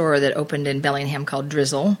from a store that opened in Bellingham called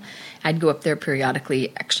Drizzle. I'd go up there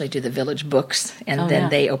periodically, actually to the Village Books, and then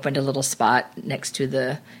they opened a little spot next to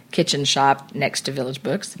the kitchen shop next to Village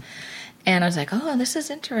Books. And I was like, oh, this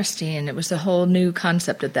is interesting. It was a whole new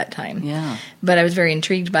concept at that time. Yeah. But I was very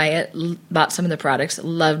intrigued by it, bought some of the products,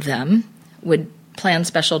 loved them, would plan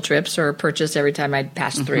special trips or purchase every time I'd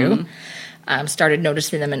pass through. Started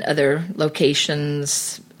noticing them in other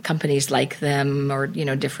locations, companies like them or,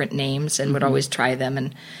 different names, and would always try them.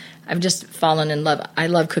 And I've just fallen in love. I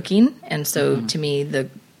love cooking, and so to me the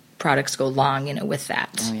products go along, with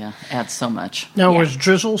that. Oh, yeah. Adds so much. Now, was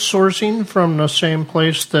Drizzle sourcing from the same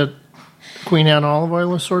place that Queen Anne Olive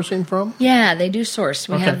Oil is sourcing from? Yeah, they do source.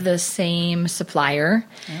 We have the same supplier,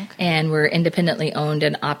 and we're independently owned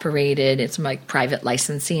and operated. It's like private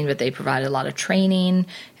licensing, but they provide a lot of training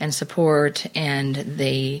and support, and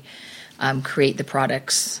they create the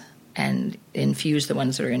products and infuse the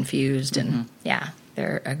ones that are infused. And,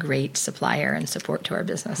 they're a great supplier and support to our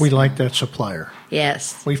business. We like that supplier.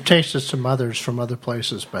 Yes. We've tasted some others from other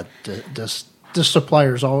places, but this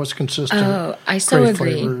supplier is always consistent. Oh, I so great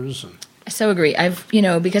agree. Flavors and I so agree. I've,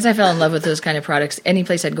 because I fell in love with those kind of products, any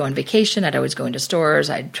place I'd go on vacation, I'd always go into stores,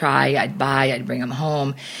 I'd try, I'd buy, I'd bring them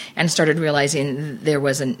home, and started realizing there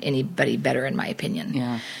wasn't anybody better, in my opinion.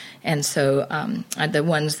 Yeah. And so the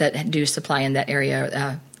ones that do supply in that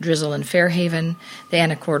area, Drizzle in Fairhaven, the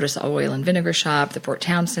Anacortes Oil and Vinegar Shop, the Port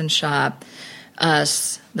Townsend Shop,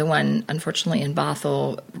 us, the one, unfortunately, in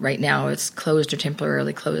Bothell right now, it's closed or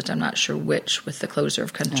temporarily closed. I'm not sure which, with the closure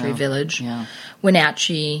of Country Village. Yeah.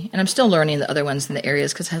 Wenatchee, and I'm still learning the other ones in the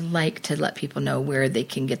areas because I like to let people know where they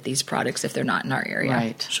can get these products if they're not in our area.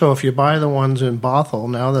 Right. So if you buy the ones in Bothell,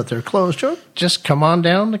 now that they're closed, just come on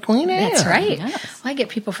down to Queen Anne. That's right. Yes. Well, I get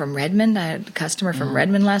people from Redmond. I had a customer from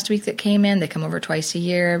Redmond last week that came in. They come over twice a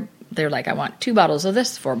year. They're like, I want 2 bottles of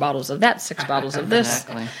this, 4 bottles of that, 6 bottles of this.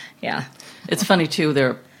 Exactly. Yeah. It's funny, too,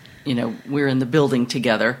 we're in the building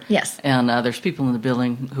together. Yes. And there's people in the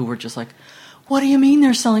building who were just like, what do you mean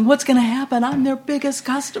they're selling? What's going to happen? I'm their biggest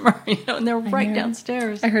customer, and they're right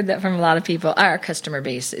downstairs. I heard that from a lot of people. Our customer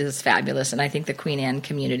base is fabulous, and I think the Queen Anne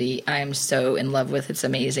community I'm so in love with. It's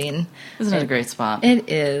amazing. Isn't it a great spot? It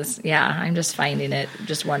is. Yeah, I'm just finding it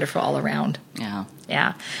just wonderful all around. Yeah.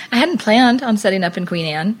 Yeah. I hadn't planned on setting up in Queen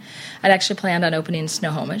Anne. I'd actually planned on opening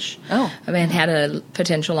Snohomish. Oh. I had a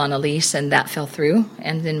potential on a lease, and that fell through.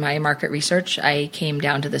 And in my market research, I came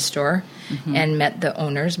down to the store and met the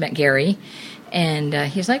owners, met Gary. And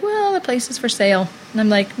he's like, well, the place is for sale. And I'm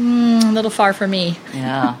like, a little far for me.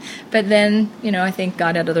 Yeah. But then, I think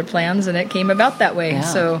God had other plans, and it came about that way. Yeah.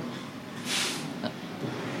 So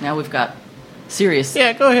now we've got serious...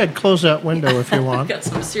 Yeah, go ahead. Close that window if you want. We've got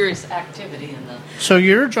some serious activity in the... So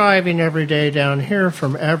you're driving every day down here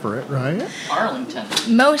from Everett, right? Arlington.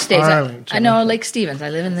 Most days. Arlington. I know Lake Stevens. I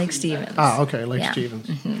live in Lake Stevens. Ah, okay, Lake Stevens.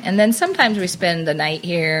 Mm-hmm. And then sometimes we spend the night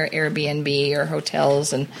here, Airbnb or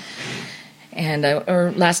hotels, and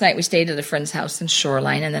or last night we stayed at a friend's house in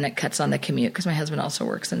Shoreline, and then it cuts on the commute because my husband also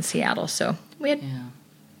works in Seattle. So we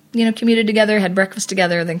had, commuted together, had breakfast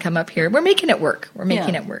together, then come up here. We're making it work.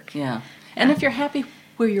 Yeah. And if you're happy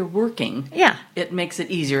where you're working, it makes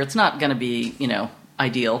it easier. It's not going to be,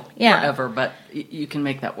 ideal forever, but you can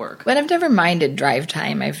make that work. But I've never minded drive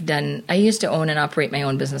time. I used to own and operate my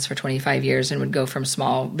own business for 25 years and would go from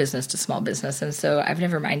small business to small business. And so I've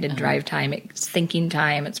never minded drive time. It's thinking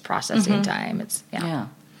time. It's processing time.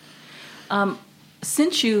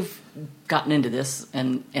 Since you've gotten into this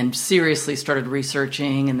and seriously started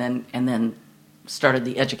researching and then started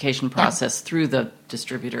the education process through the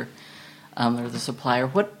distributor or the supplier,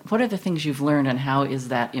 what are the things you've learned, and how is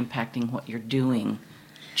that impacting what you're doing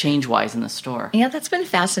change-wise in the store? Yeah, that's been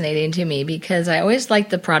fascinating to me because I always liked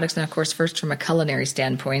the products, and of course, first from a culinary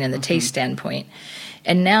standpoint and the taste standpoint.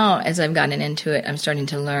 And now, as I've gotten into it, I'm starting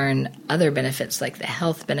to learn other benefits, like the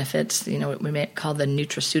health benefits, what we may call the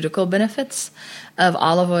nutraceutical benefits of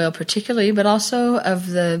olive oil particularly, but also of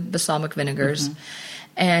the balsamic vinegars.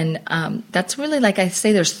 And that's really, like I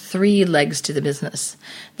say, there's 3 legs to the business.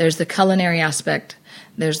 There's the culinary aspect,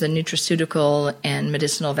 there's the nutraceutical and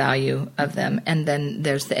medicinal value of them, and then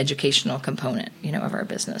there's the educational component, of our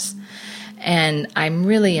business. And I'm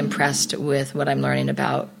really impressed with what I'm learning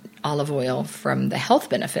about olive oil from the health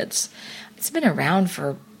benefits. It's been around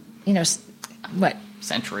for, what?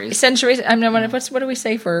 Centuries. I mean, what do we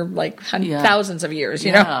say, for like thousands of years,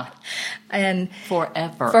 and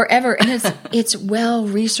forever. And it's well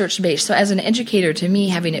research based. So as an educator, to me,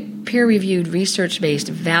 having it peer reviewed, research based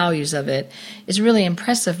values of it is really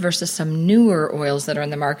impressive versus some newer oils that are in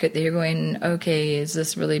the market that you're going, okay, has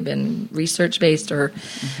this really been research based or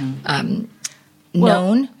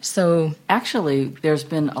known? So actually, there's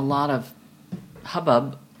been a lot of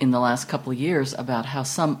hubbub in the last couple of years about how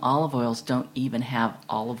some olive oils don't even have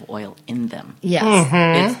olive oil in them.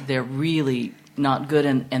 Yes. They're really not good,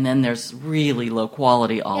 and then there's really low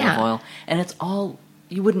quality olive oil, and it's all,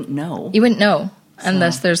 you wouldn't know. You wouldn't know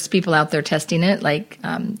unless there's people out there testing it, like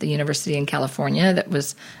the university in California that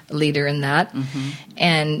was a leader in that,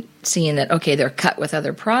 and seeing that, okay, they're cut with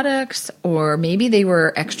other products, or maybe they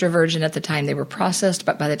were extra virgin at the time they were processed,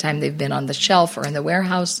 but by the time they've been on the shelf or in the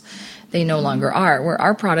warehouse, they no longer are. Where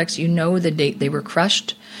our products, the date they were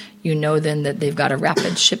crushed, then that they've got a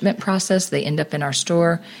rapid shipment process, they end up in our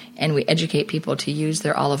store, and we educate people to use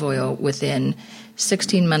their olive oil within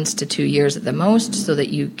 16 months to 2 years at the most, so that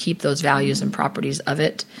you keep those values and properties of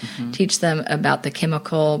it. Teach them about the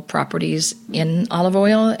chemical properties in olive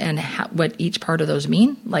oil and what each part of those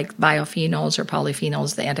mean, like biophenols or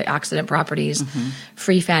polyphenols, the antioxidant properties,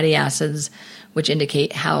 free fatty acids, which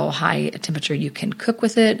indicate how high a temperature you can cook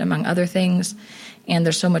with it, among other things. And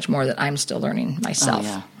there's so much more that I'm still learning myself.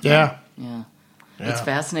 Yeah. It's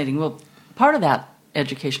fascinating. Well, part of that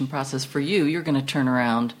education process for you're going to turn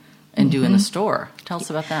around and do in the store. Tell us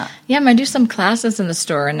about that. Yeah, I do some classes in the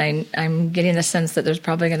store, and I'm getting the sense that there's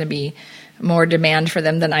probably going to be more demand for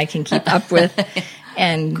them than I can keep up with.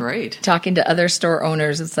 And great. Talking to other store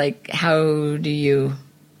owners, it's like, how do you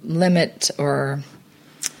limit or...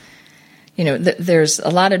 there's a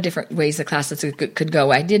lot of different ways the classes could go.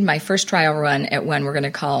 I did my first trial run at one we're going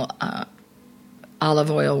to call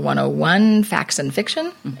Olive Oil 101, Facts and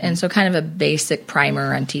Fiction. And so kind of a basic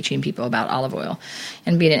primer on teaching people about olive oil.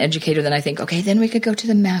 And being an educator, then I think, okay, then we could go to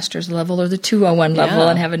the master's level or the 201 level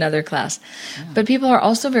and have another class. But people are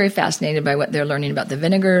also very fascinated by what they're learning about the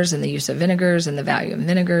vinegars and the use of vinegars and the value of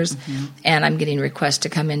vinegars. And I'm getting requests to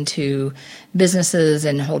come into businesses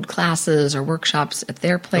and hold classes or workshops at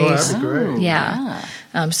their place. Oh, that'd be great. Yeah.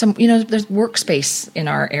 There's workspace in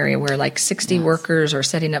our area where like 60 workers are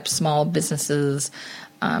setting up small businesses,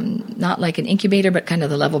 not like an incubator, but kind of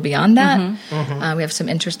the level beyond that. We have some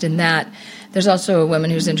interest in that. There's also a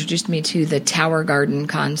woman who's introduced me to the tower garden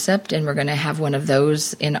concept, and we're going to have one of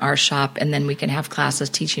those in our shop, and then we can have classes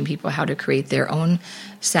teaching people how to create their own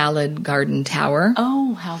salad garden tower.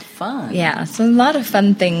 Oh, how fun. Yeah, so a lot of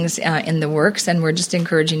fun things in the works, and we're just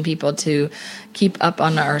encouraging people to keep up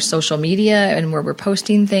on our social media and where we're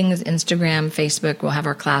posting things, Instagram, Facebook. We'll have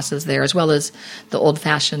our classes there, as well as the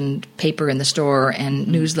old-fashioned paper in the store and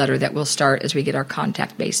newsletter that we'll start as we get our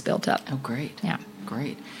contact base built up. Oh, great. Yeah.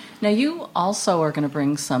 Great. Now, you also are going to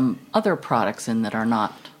bring some other products in that are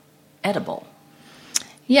not edible.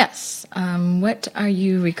 Yes. What are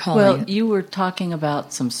you recalling? Well, you were talking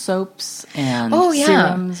about some soaps and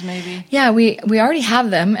serums, maybe? Yeah, we already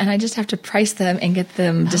have them, and I just have to price them and get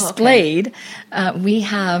them displayed. Okay. We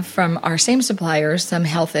have from our same suppliers some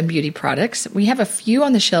health and beauty products. We have a few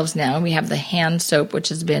on the shelves now. We have the hand soap, which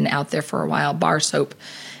has been out there for a while, bar soap.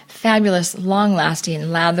 Fabulous, long-lasting,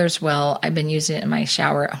 lathers well. I've been using it in my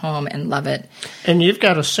shower at home and love it. And you've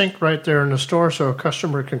got a sink right there in the store so a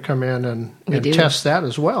customer can come in and test that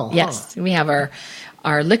as well. Yes, we have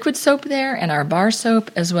our liquid soap there and our bar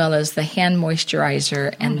soap, as well as the hand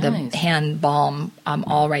moisturizer and the hand balm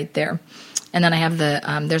all right there. And then I have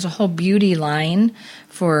there's a whole beauty line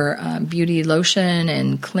for beauty lotion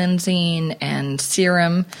and cleansing and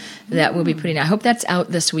serum that we'll be putting out. I hope that's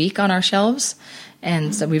out this week on our shelves.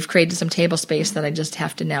 And so we've created some table space that I just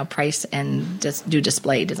have to now price and just do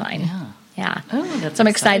display design. Yeah. Yeah. Oh, that's so I'm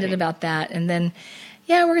excited exciting. about that. And then,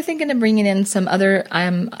 yeah, we're thinking of bringing in some other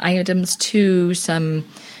items too. Some,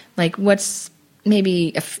 like, what's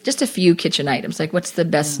maybe just a few kitchen items. Like, what's the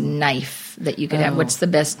best knife that you could have? What's the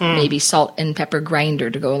best maybe salt and pepper grinder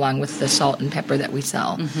to go along with the salt and pepper that we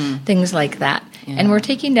sell? Things like that. Yeah. And we're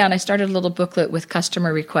taking down, I started a little booklet with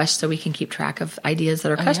customer requests so we can keep track of ideas that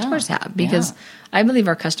our customers have. Because I believe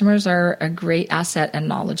our customers are a great asset and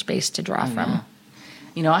knowledge base to draw from. Yeah.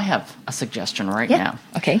 You know, I have a suggestion right Yeah. now.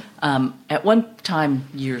 Okay. At one time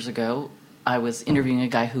years ago, I was interviewing a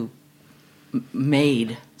guy who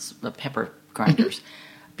made the pepper grinders,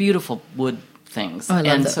 beautiful wood things. Oh, I love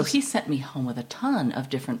and those. so he sent me home with a ton of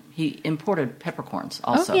different. He imported peppercorns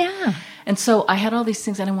also. Oh, yeah. And so I had all these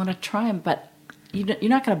things and I wanted to try them, but you're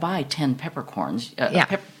not going to buy 10 peppercorns,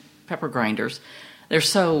 pepper grinders. They're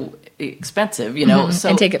so expensive, you know. So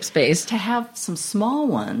and take up space. To have some small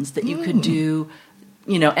ones that you could do.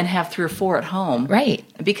 You know, and have 3 or 4 at home. Right.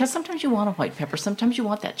 Because sometimes you want a white pepper. Sometimes you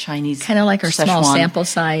want that Chinese. Kind of like our small Szechuan. sample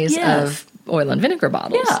size of oil and vinegar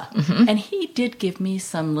bottles. Yeah. And he did give me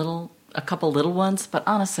a couple little ones, but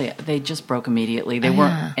honestly, they just broke immediately. They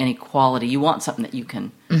weren't any quality. You want something that you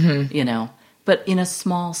can, you know, but in a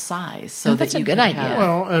small size. So that's that you a good can idea. have-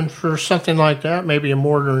 Well, and for something like that, maybe a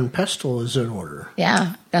mortar and pestle is in order.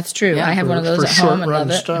 Yeah, that's true. Yeah, I have one of those for at home and short-run love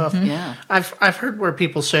it. stuff. Yeah. I've heard where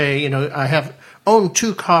people say, you know, I own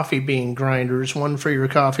 2 coffee bean grinders, one for your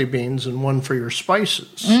coffee beans and one for your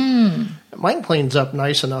spices. Mine cleans up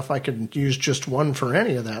nice enough I could use just one for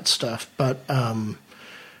any of that stuff. But,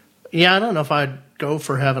 yeah, I don't know if I'd go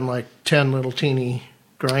for having like 10 little teeny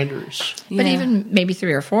grinders. But Yeah. even maybe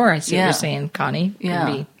 3 or 4, I see what Yeah. you're saying, Connie. Yeah.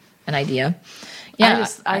 Could be an idea. Yeah.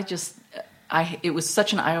 It was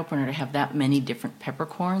such an eye opener to have that many different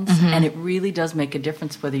peppercorns, and it really does make a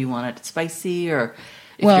difference whether you want it spicy or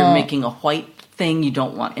if you're making a white thing, you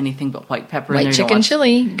don't want anything but white pepper. in White there. You don't chicken want-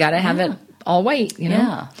 chili, got to have it all white, you know?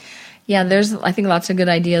 Yeah. Yeah, there's, I think, lots of good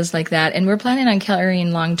ideas like that. And we're planning on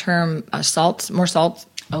carrying long-term more salts.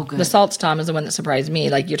 Oh, good. The salts, Tom, is the one that surprised me.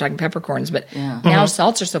 Like, you're talking peppercorns, but Yeah. now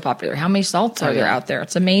salts are so popular. How many salts are there out there?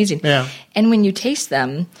 It's amazing. Yeah. And when you taste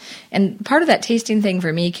them, and part of that tasting thing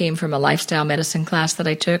for me came from a lifestyle medicine class that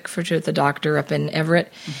I took for the doctor up in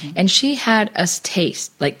Everett. And she had us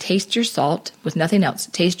taste your salt with nothing else.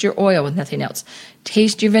 Taste your oil with nothing else.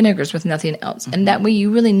 Taste your vinegars with nothing else. And that way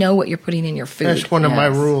you really know what you're putting in your food. That's one of my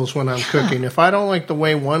rules when I'm cooking. If I don't like the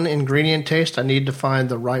way one ingredient tastes, I need to find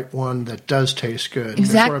the right one that does taste good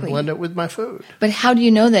before I Exactly. blend it with my food. But how do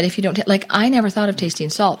you know that if you don't like, I never thought of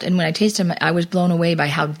tasting salt. And when I tasted them, I was blown away by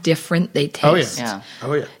how different they taste. Yeah.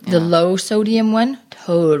 Oh, yeah. The low sodium one,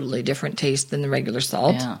 totally different taste than the regular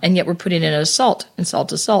salt. Yeah. And yet we're putting it as salt, and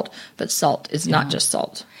salt is salt. But salt is not just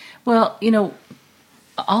salt. Well, you know,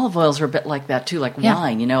 olive oils are a bit like that too, like Yeah.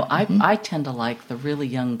 wine. You know, I tend to like the really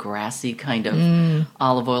young, grassy kind of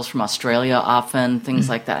olive oils from Australia, often things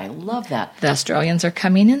like that. I love that. The Australians are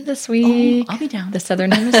coming in this week. I'll be down. The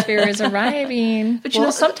Southern Hemisphere is arriving. But you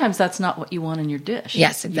know, sometimes that's not what you want in your dish.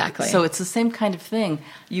 Yes, exactly. So it's the same kind of thing.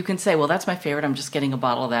 You can say, well, that's my favorite. I'm just getting a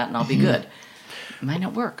bottle of that and I'll be good. It might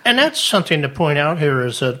not work. And that's something to point out here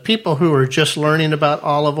is that people who are just learning about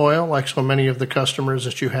olive oil, like so many of the customers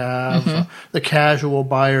that you have, the casual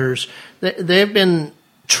buyers, they've been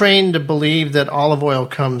trained to believe that olive oil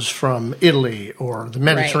comes from Italy or the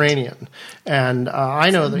Mediterranean. And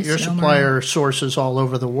I know that your supplier sources all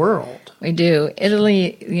over the world. We do.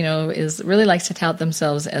 Italy, you know, really likes to tout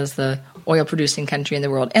themselves as the oil producing country in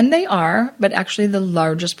the world. And they are, but actually the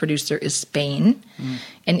largest producer is Spain,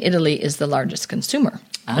 and Italy is the largest consumer.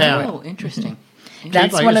 Oh, Yeah. interesting.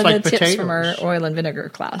 That's Like- one it's of like the tips from our potatoes. oil and vinegar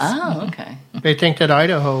class. Oh, okay. They think that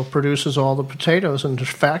Idaho produces all the potatoes, and the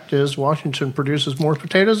fact is Washington produces more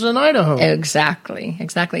potatoes than Idaho. Exactly.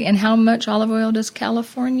 And how much olive oil does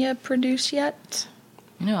California produce yet?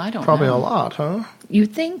 You know, I don't Probably know. a lot, huh? You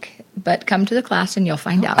think, but come to the class and you'll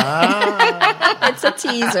find out. It's a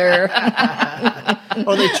teaser.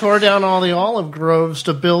 Oh, they tore down all the olive groves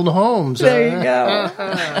to build homes. There you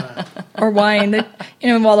go. Or wine.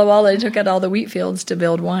 In Walla Walla, they took out all the wheat fields to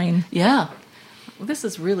build wine. Yeah. Well, this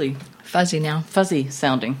is really Fuzzy now. fuzzy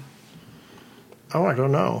sounding. Oh, I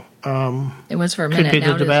don't know. It was for a Could minute. be Now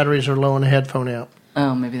that the it is. batteries are low in the headphone out.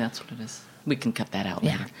 Oh, maybe that's what it is. We can cut that out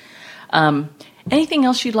Yeah. later. Anything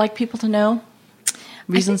else you'd like people to know?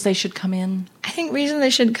 Reasons they should come in? I think reason they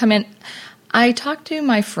should come in. I talked to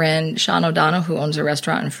my friend Sean O'Donnell, who owns a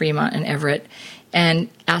restaurant in Fremont and Everett, and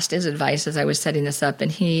asked his advice as I was setting this up.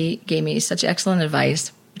 And he gave me such excellent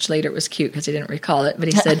advice, which later it was cute because he didn't recall it. But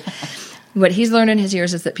he said, What he's learned in his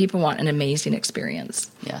years is that people want an amazing experience.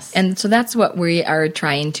 Yes. And so that's what we are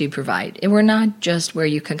trying to provide. And we're not just where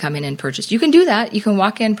you can come in and purchase. You can do that. You can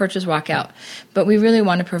walk in, purchase, walk out. But we really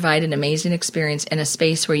want to provide an amazing experience in a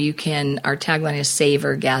space where you can, our tagline is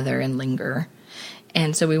savor, gather, and linger.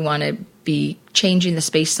 And so we want to be changing the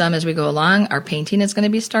space some as we go along. Our painting is going to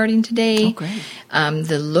be starting today. Oh, great.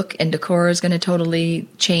 The look and decor is going to totally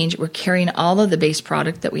change. We're carrying all of the base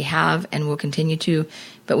product that we have, and we'll continue to,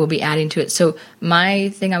 but we'll be adding to it. So my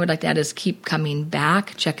thing I would like to add is keep coming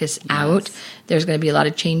back. Check us out. There's going to be a lot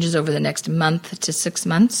of changes over the next month to 6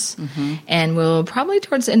 months. Mm-hmm. And we'll probably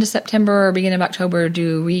towards the end of September or beginning of October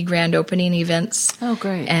do grand opening events. Oh,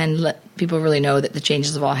 great. And let people really know that the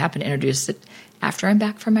changes have all happened, introduce it after I'm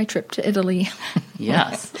back from my trip to Italy.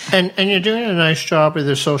 Yes. And you're doing a nice job with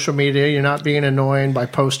your social media. You're not being annoying by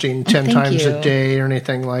posting 10 times a day or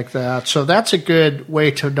anything like that. So that's a good way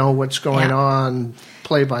to know what's going on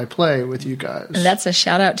play-by-play with you guys. And that's a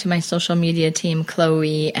shout-out to my social media team.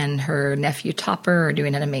 Chloe and her nephew Topper are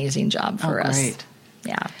doing an amazing job for us. Great.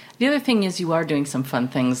 Yeah. The other thing is you are doing some fun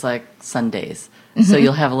things like sundaes. Mm-hmm. So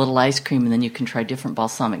you'll have a little ice cream, and then you can try different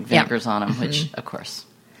balsamic vinegars on them, which, of course,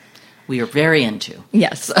 we are very into.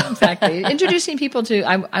 Yes, exactly. Introducing people to,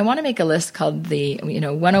 I want to make a list called the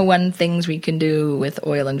 101 things we can do with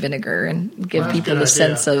oil and vinegar and give people the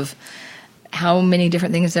sense of how many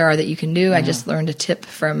different things there are that you can do. I just learned a tip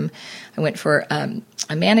I went for a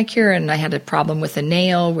manicure, and I had a problem with a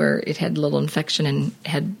nail where it had a little infection and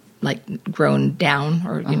had grown down,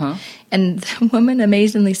 or and the woman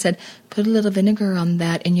amazingly said, "Put a little vinegar on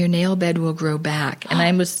that, and your nail bed will grow back." And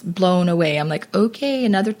I was blown away. I'm like, okay,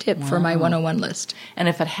 another tip for my 101 list. And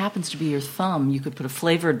if it happens to be your thumb, you could put a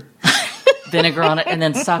flavored vinegar on it and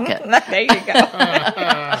then suck it. There you go.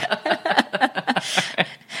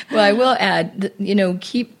 Well, I will add,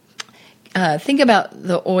 think about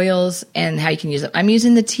the oils and how you can use it. I'm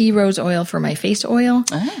using the tea rose oil for my face oil.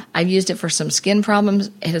 I've used it for some skin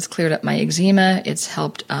problems. It has cleared up my eczema. It's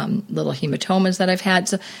helped little hematomas that I've had.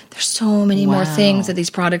 So there's so many more things that these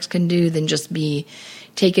products can do than just be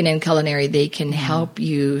taken in culinary. They can help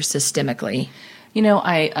you systemically.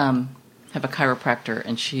 I have a chiropractor,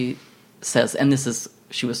 and she says, and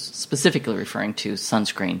she was specifically referring to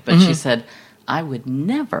sunscreen, but she said, I would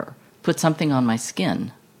never put something on my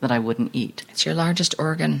skin that I wouldn't eat. It's your largest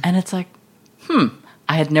organ. And it's like,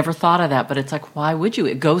 I had never thought of that, but it's like, why would you?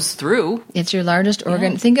 It goes through. It's your largest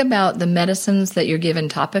organ. Think about the medicines that you're given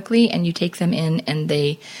topically, and you take them in, and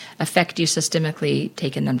they affect you systemically,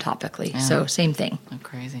 taking them topically. So same thing. Oh,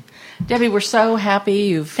 crazy. Debbie, we're so happy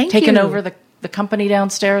you've taken over the company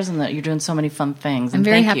downstairs and that you're doing so many fun things. I'm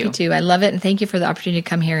very happy to. I love it, and thank you for the opportunity to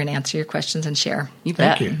come here and answer your questions and share. You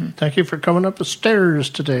bet. Thank you. Thank you for coming up the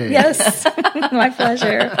stairs today. Yes, my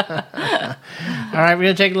pleasure. All right, we're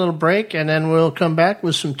going to take a little break, and then we'll come back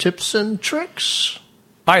with some tips and tricks.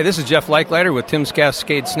 Hi, this is Jeff Leichleiter with Tim's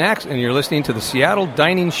Cascade Snacks, and you're listening to the Seattle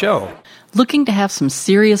Dining Show. Looking to have some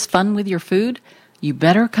serious fun with your food? You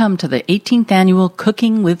better come to the 18th Annual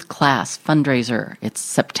Cooking with Class fundraiser. It's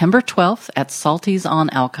September 12th at Salty's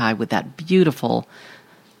on Alki with that beautiful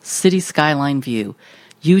city skyline view.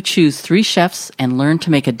 You choose 3 chefs and learn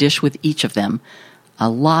to make a dish with each of them. A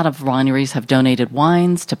lot of wineries have donated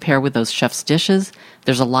wines to pair with those chefs' dishes.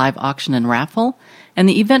 There's a live auction and raffle. And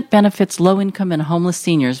the event benefits low-income and homeless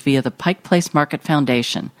seniors via the Pike Place Market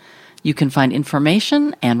Foundation. You can find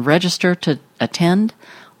information and register to attend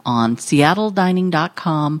on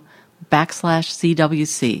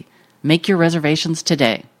seattledining.com/CWC. Make your reservations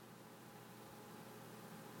today.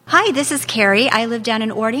 Hi, this is Carrie. I live down in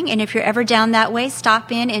Ording, and if you're ever down that way,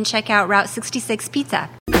 stop in and check out Route 66 Pizza.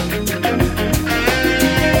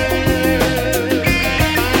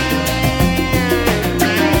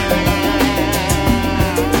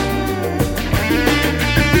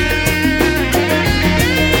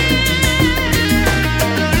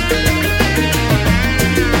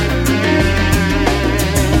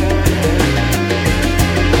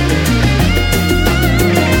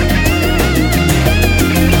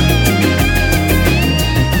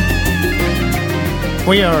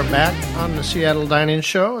 We are back on the Seattle Dining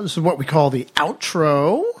Show. This is what we call the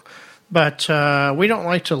outro, but we don't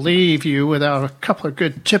like to leave you without a couple of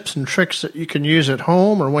good tips and tricks that you can use at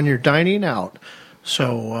home or when you're dining out.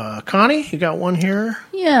 So, Connie, you got one here?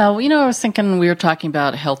 Yeah, I was thinking we were talking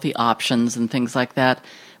about healthy options and things like that.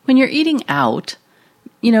 When you're eating out,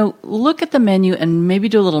 look at the menu and maybe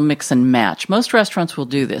do a little mix and match. Most restaurants will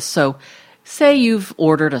do this. So, say you've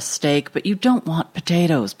ordered a steak, but you don't want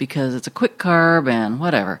potatoes because it's a quick carb and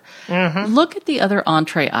whatever. Look at the other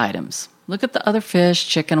entree items. Look at the other fish,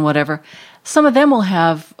 chicken, whatever. Some of them will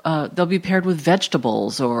have, they'll be paired with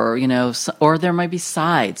vegetables or, or there might be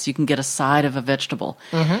sides. You can get a side of a vegetable.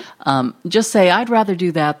 Just say, I'd rather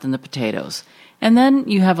do that than the potatoes. And then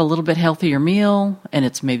you have a little bit healthier meal, and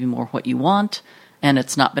it's maybe more what you want, and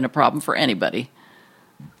it's not been a problem for anybody.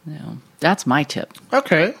 That's my tip.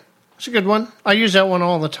 Okay. That's a good one. I use that one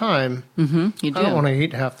all the time. You do. I don't want to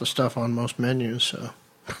eat half the stuff on most menus, so...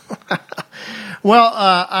 Well,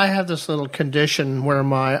 I have this little condition where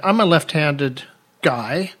I'm a left-handed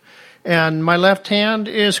guy, and my left hand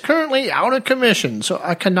is currently out of commission, so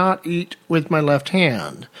I cannot eat with my left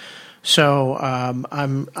hand. So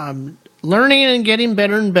I'm learning and getting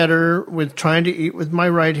better and better with trying to eat with my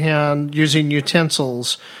right hand using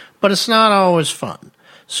utensils, but it's not always fun.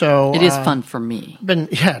 So it is fun for me.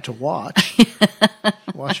 To watch.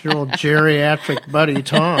 Watch your old geriatric buddy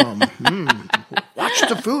Tom. Watch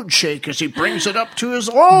the food shake as he brings it up to his...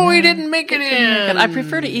 Oh, he didn't make it in. I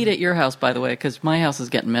prefer to eat at your house, by the way, because my house is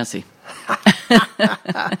getting messy.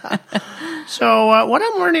 So what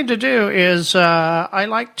I'm learning to do is I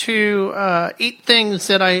like to eat things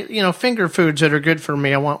that finger foods that are good for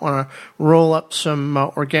me. I want to roll up some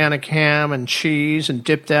organic ham and cheese and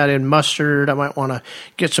dip that in mustard. I might want to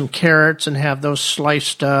get some carrots and have those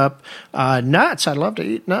sliced up. Nuts, I love to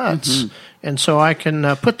eat nuts. And so I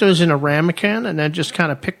can put those in a ramekin and then just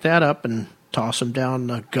kind of pick that up and toss them down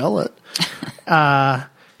the gullet.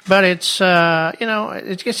 But it's,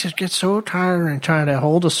 it gets so tiring trying to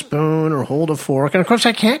hold a spoon or hold a fork. And, of course,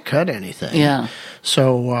 I can't cut anything. Yeah.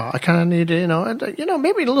 So I kind of need to,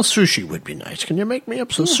 maybe a little sushi would be nice. Can you make me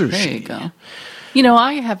up some sushi? There you go.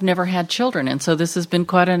 I have never had children, and so this has been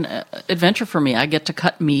quite an adventure for me. I get to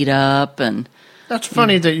cut meat up and... That's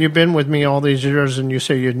funny that you've been with me all these years and you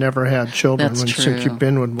say you'd never had children. That's true. Since you've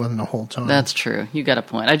been with one the whole time. That's true. You got a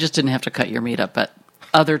point. I just didn't have to cut your meat up, but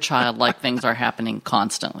other childlike things are happening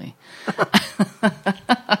constantly.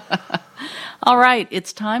 All right,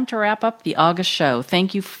 it's time to wrap up the August show.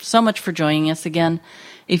 Thank you so much for joining us again.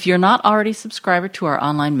 If you're not already a subscriber to our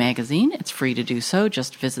online magazine, it's free to do so.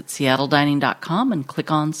 Just visit seattledining.com and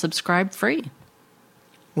click on subscribe free.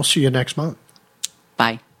 We'll see you next month.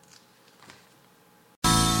 Bye.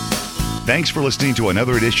 Thanks for listening to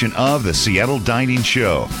another edition of the Seattle Dining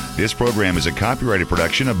Show. This program is a copyrighted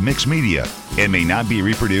production of Mixed Media and may not be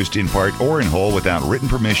reproduced in part or in whole without written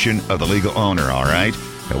permission of the legal owner, all right?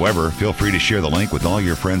 However, feel free to share the link with all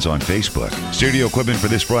your friends on Facebook. Studio equipment for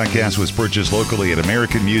this broadcast was purchased locally at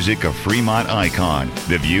American Music of Fremont Icon.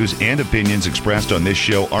 The views and opinions expressed on this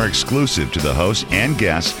show are exclusive to the host and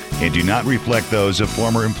guests and do not reflect those of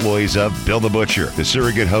former employees of Bill the Butcher, the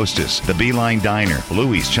Surrogate Hostess, the Beeline Diner,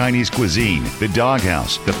 Louie's Chinese Cuisine, the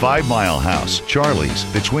Doghouse, the 5 Mile House, Charlie's,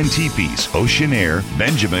 the Twin Teepees, Ocean Air,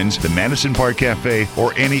 Benjamin's, the Madison Park Cafe,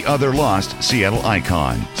 or any other lost Seattle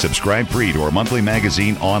icon. Subscribe free to our monthly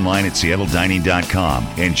magazine online at seattledining.com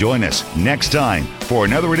and join us next time for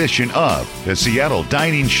another edition of the Seattle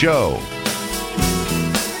Dining Show.